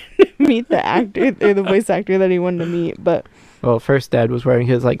going to meet the actor or the voice actor that he wanted to meet. But Well, first Dad was wearing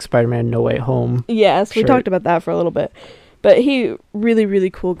his like Spider-Man No Way Home. yes, we shirt. talked about that for a little bit. But he really, really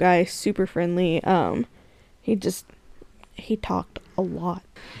cool guy, super friendly. He talked a lot.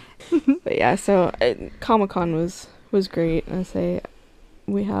 But yeah, so Comic-Con was great. I say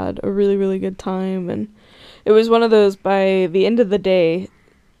we had a really, really good time, and it was one of those, by the end of the day,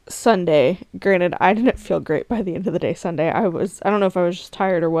 Sunday, granted I didn't feel great by the end of the day Sunday. I don't know if I was just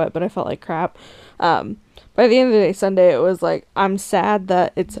tired or what, but I felt like crap. By the end of the day Sunday, it was like, I'm sad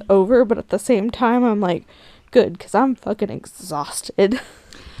that it's over, but at the same time I'm like, good, because I'm fucking exhausted.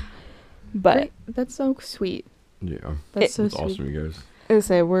 But That's so sweet. Yeah. That's so That's sweet. awesome, you guys. I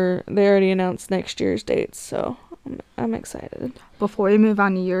say they already announced next year's dates, so I'm excited. Before we move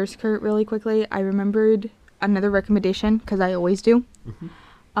on to yours, Kurt, really quickly, I remembered another recommendation, because I always do,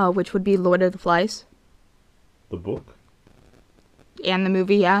 which would be Lord of the Flies. The book? And the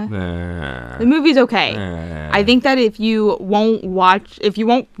movie, yeah. Nah. The movie's okay. Nah. I think that if you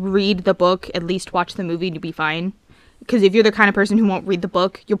won't read the book, at least watch the movie to be fine. Because if you're the kind of person who won't read the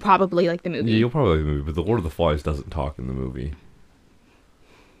book, you'll probably like the movie. Yeah, you'll probably like the movie, but the Lord of the Flies doesn't talk in the movie.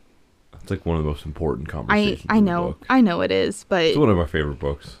 It's like one of the most important conversations. I in the know. book. I know it is, but It's one of my favorite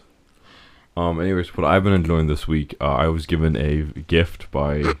books. Anyways, what I've been enjoying this week, I was given a gift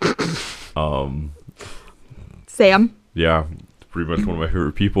by, Sam. yeah, pretty much one of my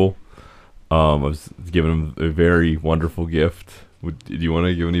favorite people. I was given him a very wonderful gift. Do you want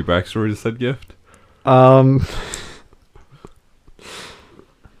to give any backstory to said gift?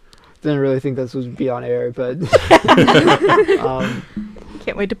 Didn't really think this would be on air, but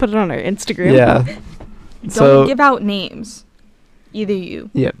Can't wait to put it on our Instagram. yeah. Don't give out names. Either you.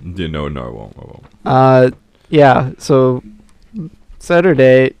 Yeah, no, I won't. Yeah, so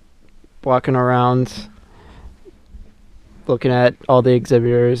Saturday, walking around, looking at all the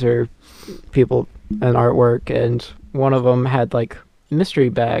exhibitors or people and artwork, and one of them had like mystery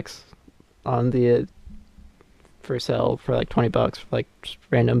bags on the for sale for like $20 for like just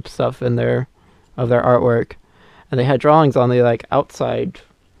random stuff in there of their artwork, and they had drawings on the like outside,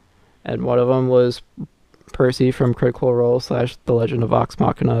 and one of them was Percy from Critical Role / The Legend of Vox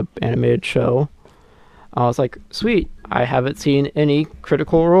Machina animated show. I was like, sweet, I haven't seen any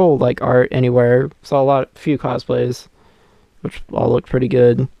Critical Role like art anywhere. Saw few cosplays, which all looked pretty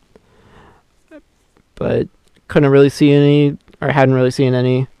good, but couldn't really see any, or hadn't really seen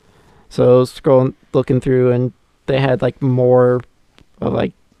any. So I was scrolling, looking through, and they had like more of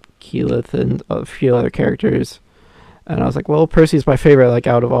like Keyleth and a few other characters, and I was like, well, Percy's my favorite like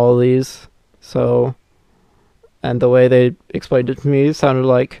out of all of these. So, and the way they explained it to me sounded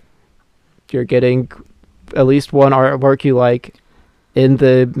like you're getting at least one artwork you like in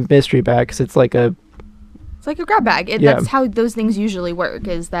the mystery bag, 'cause it's like a It's like a grab bag. Yeah. That's how those things usually work,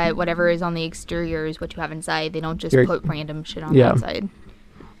 is that whatever is on the exterior is what you have inside. They don't just put random shit on the outside.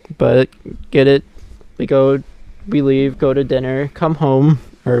 But get it, we leave, go to dinner, come home,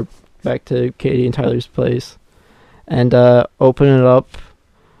 or back to Katie and Tyler's place, and open it up.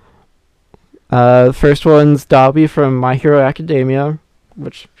 The first one's Dobby from My Hero Academia,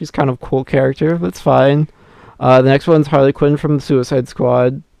 which he's kind of a cool character. That's fine. The next one's Harley Quinn from the Suicide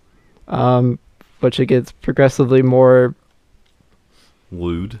Squad, which it gets progressively more.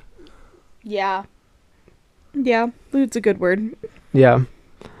 Lewd. Yeah. Yeah, lewd's a good word. Yeah.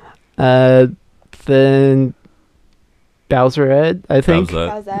 Then Bowserette, I think.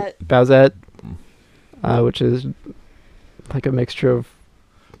 How's that? Bowsette, which is like a mixture of.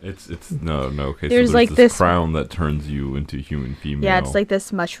 It's no. Okay, There's so like this this- crown that turns you into human female. Yeah, it's like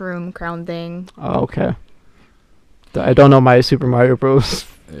this mushroom crown thing. Oh, okay. I don't know my Super Mario Bros.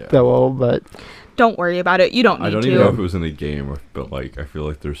 Yeah. that well, but Don't worry about it. You don't need I don't to. even know if it was in a game, but like I feel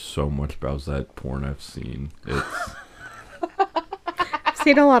like there's so much Bowsette porn I've seen. It's I've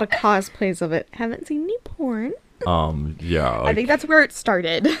seen a lot of cosplays of it. Haven't seen any porn. yeah. Like, I think that's where it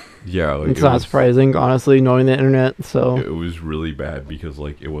started. yeah. Like, it's not surprising, honestly, knowing the internet. So It was really bad because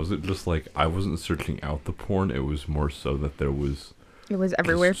like it wasn't just like I wasn't searching out the porn. It was more so that there was It was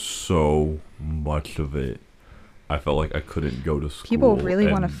everywhere. just so much of it. I felt like I couldn't go to school. People really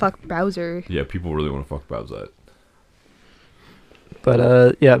want to and- fuck Bowser. Yeah, people really want to fuck Bowsette.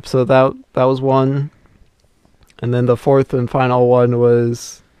 But yeah, so that was one, and then the fourth and final one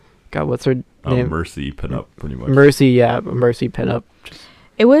was, God, what's her name? Mercy pinup, pretty much. Mercy, yeah, Mercy pinup.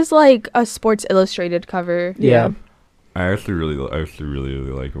 It was like a Sports Illustrated cover. Yeah. I actually really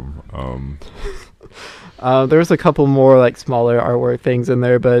like them. There was a couple more like smaller artwork things in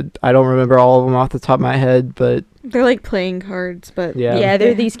there, but I don't remember all of them off the top of my head. But They're like playing cards, but yeah, Yeah,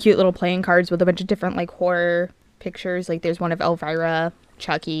 they're these cute little playing cards with a bunch of different like horror pictures. Like there's one of Elvira,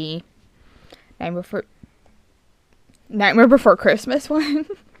 Chucky, Nightmare Before Christmas one.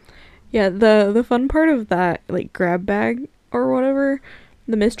 yeah. The fun part of that like grab bag or whatever,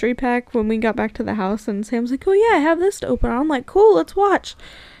 the mystery pack, when we got back to the house and Sam's like, "Oh yeah, I have this to open." I'm like, "Cool, let's watch."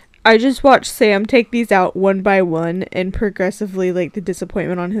 I just watched Sam take these out one by one, and progressively, like, the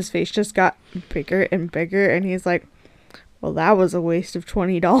disappointment on his face just got bigger and bigger, and he's like, well, that was a waste of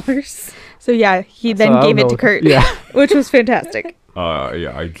 $20. So yeah, he then So I gave don't it to know- Kurt. Yeah, Which was fantastic.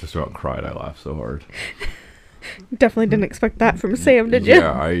 Yeah, I just about cried. I laughed so hard. Definitely didn't expect that from Sam, did you?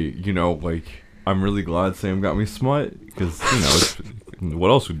 Yeah, like, I'm really glad Sam got me Smut, because, it's, what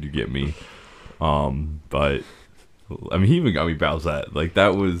else would you get me? But, I mean, he even got me Bowsette. Like,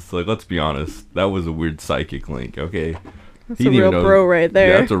 that was, like, let's be honest, that was a weird psychic link, okay? That's He a didn't even real know- bro right there.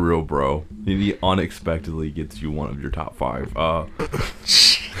 Yeah, that's a real bro. He unexpectedly gets you one of your top 5. I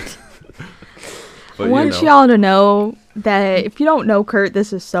want y'all to know that if you don't know Kurt,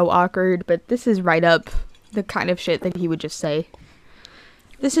 this is so awkward, but this is right up the kind of shit that he would just say.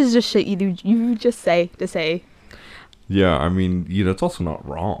 This is just shit you just say to say. Yeah, I mean, it's also not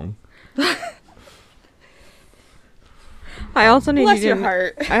wrong. I also need Bless you your to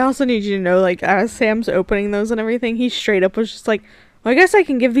heart. I also need you to know, like, as Sam's opening those and everything, he straight up was just like, well, I guess I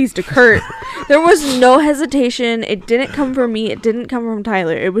can give these to Kurt. There was no hesitation. It didn't come from me. It didn't come from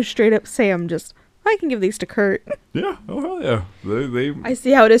Tyler. It was straight up Sam just, I can give these to Kurt. Yeah, oh hell yeah. They I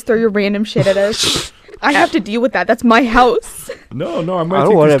see how it is. Throw your random shit at us. I have to deal with that. That's my house. No, I might I take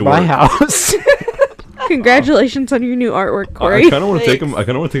don't want these it to in my work. house. Congratulations on your new artwork, I Corey. kind of want to take them. Thanks. I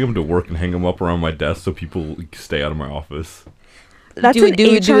kind of want to take them to work and hang them up around my desk so people stay out of my office. That's Do an it,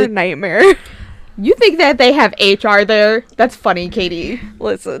 do it, do HR it. nightmare. You think that they have HR there? That's funny, Katie.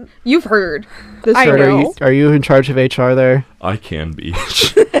 Listen. You've heard the I Kurt, story. know. are you in charge of HR there? I can be.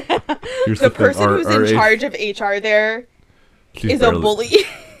 Here's The thing, person our- who's our in H- charge of HR there she's is barely- a bully.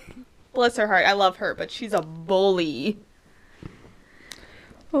 Bless her heart. I love her, but she's a bully.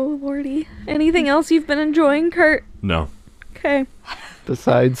 Oh, lordy. Anything else you've been enjoying, Kurt? No, Okay.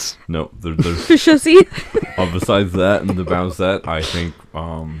 Besides, no. There's Fishussy. besides that and the bounce that I think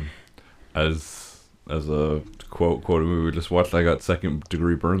as a quote a movie we just watched, I got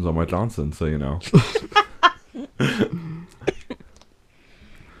 2nd-degree burns on my Johnson, so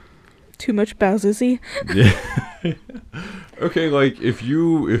Too much Bowsissy. Yeah. Okay, like if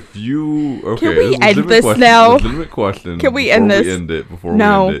you okay. Can we there's a end legitimate this question, now? there's a legitimate question. Can we before end this? We end it before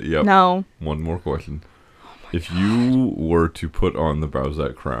No. we end it. Yep. No. One more question. If you were to put on the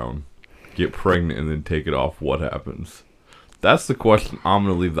Bowsette crown, get pregnant, and then take it off, what happens? That's the question I'm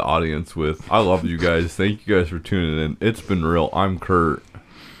going to leave the audience with. I love you guys. Thank you guys for tuning in. It's been real. I'm Kurt.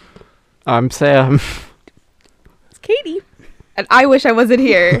 I'm Sam. And I wish I wasn't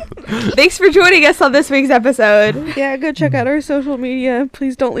here. Thanks for joining us on this week's episode. Yeah, go check out our social media.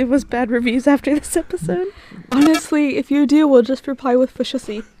 Please don't leave us bad reviews after this episode. Honestly, if you do, we'll just reply with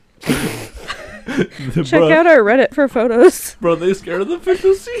fishy. Check out our Reddit for photos. Bro, they scared of the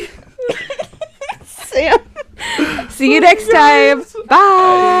fishy. Sam. See you next time.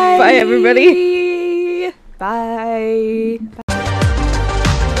 Bye. Bye, everybody. Bye.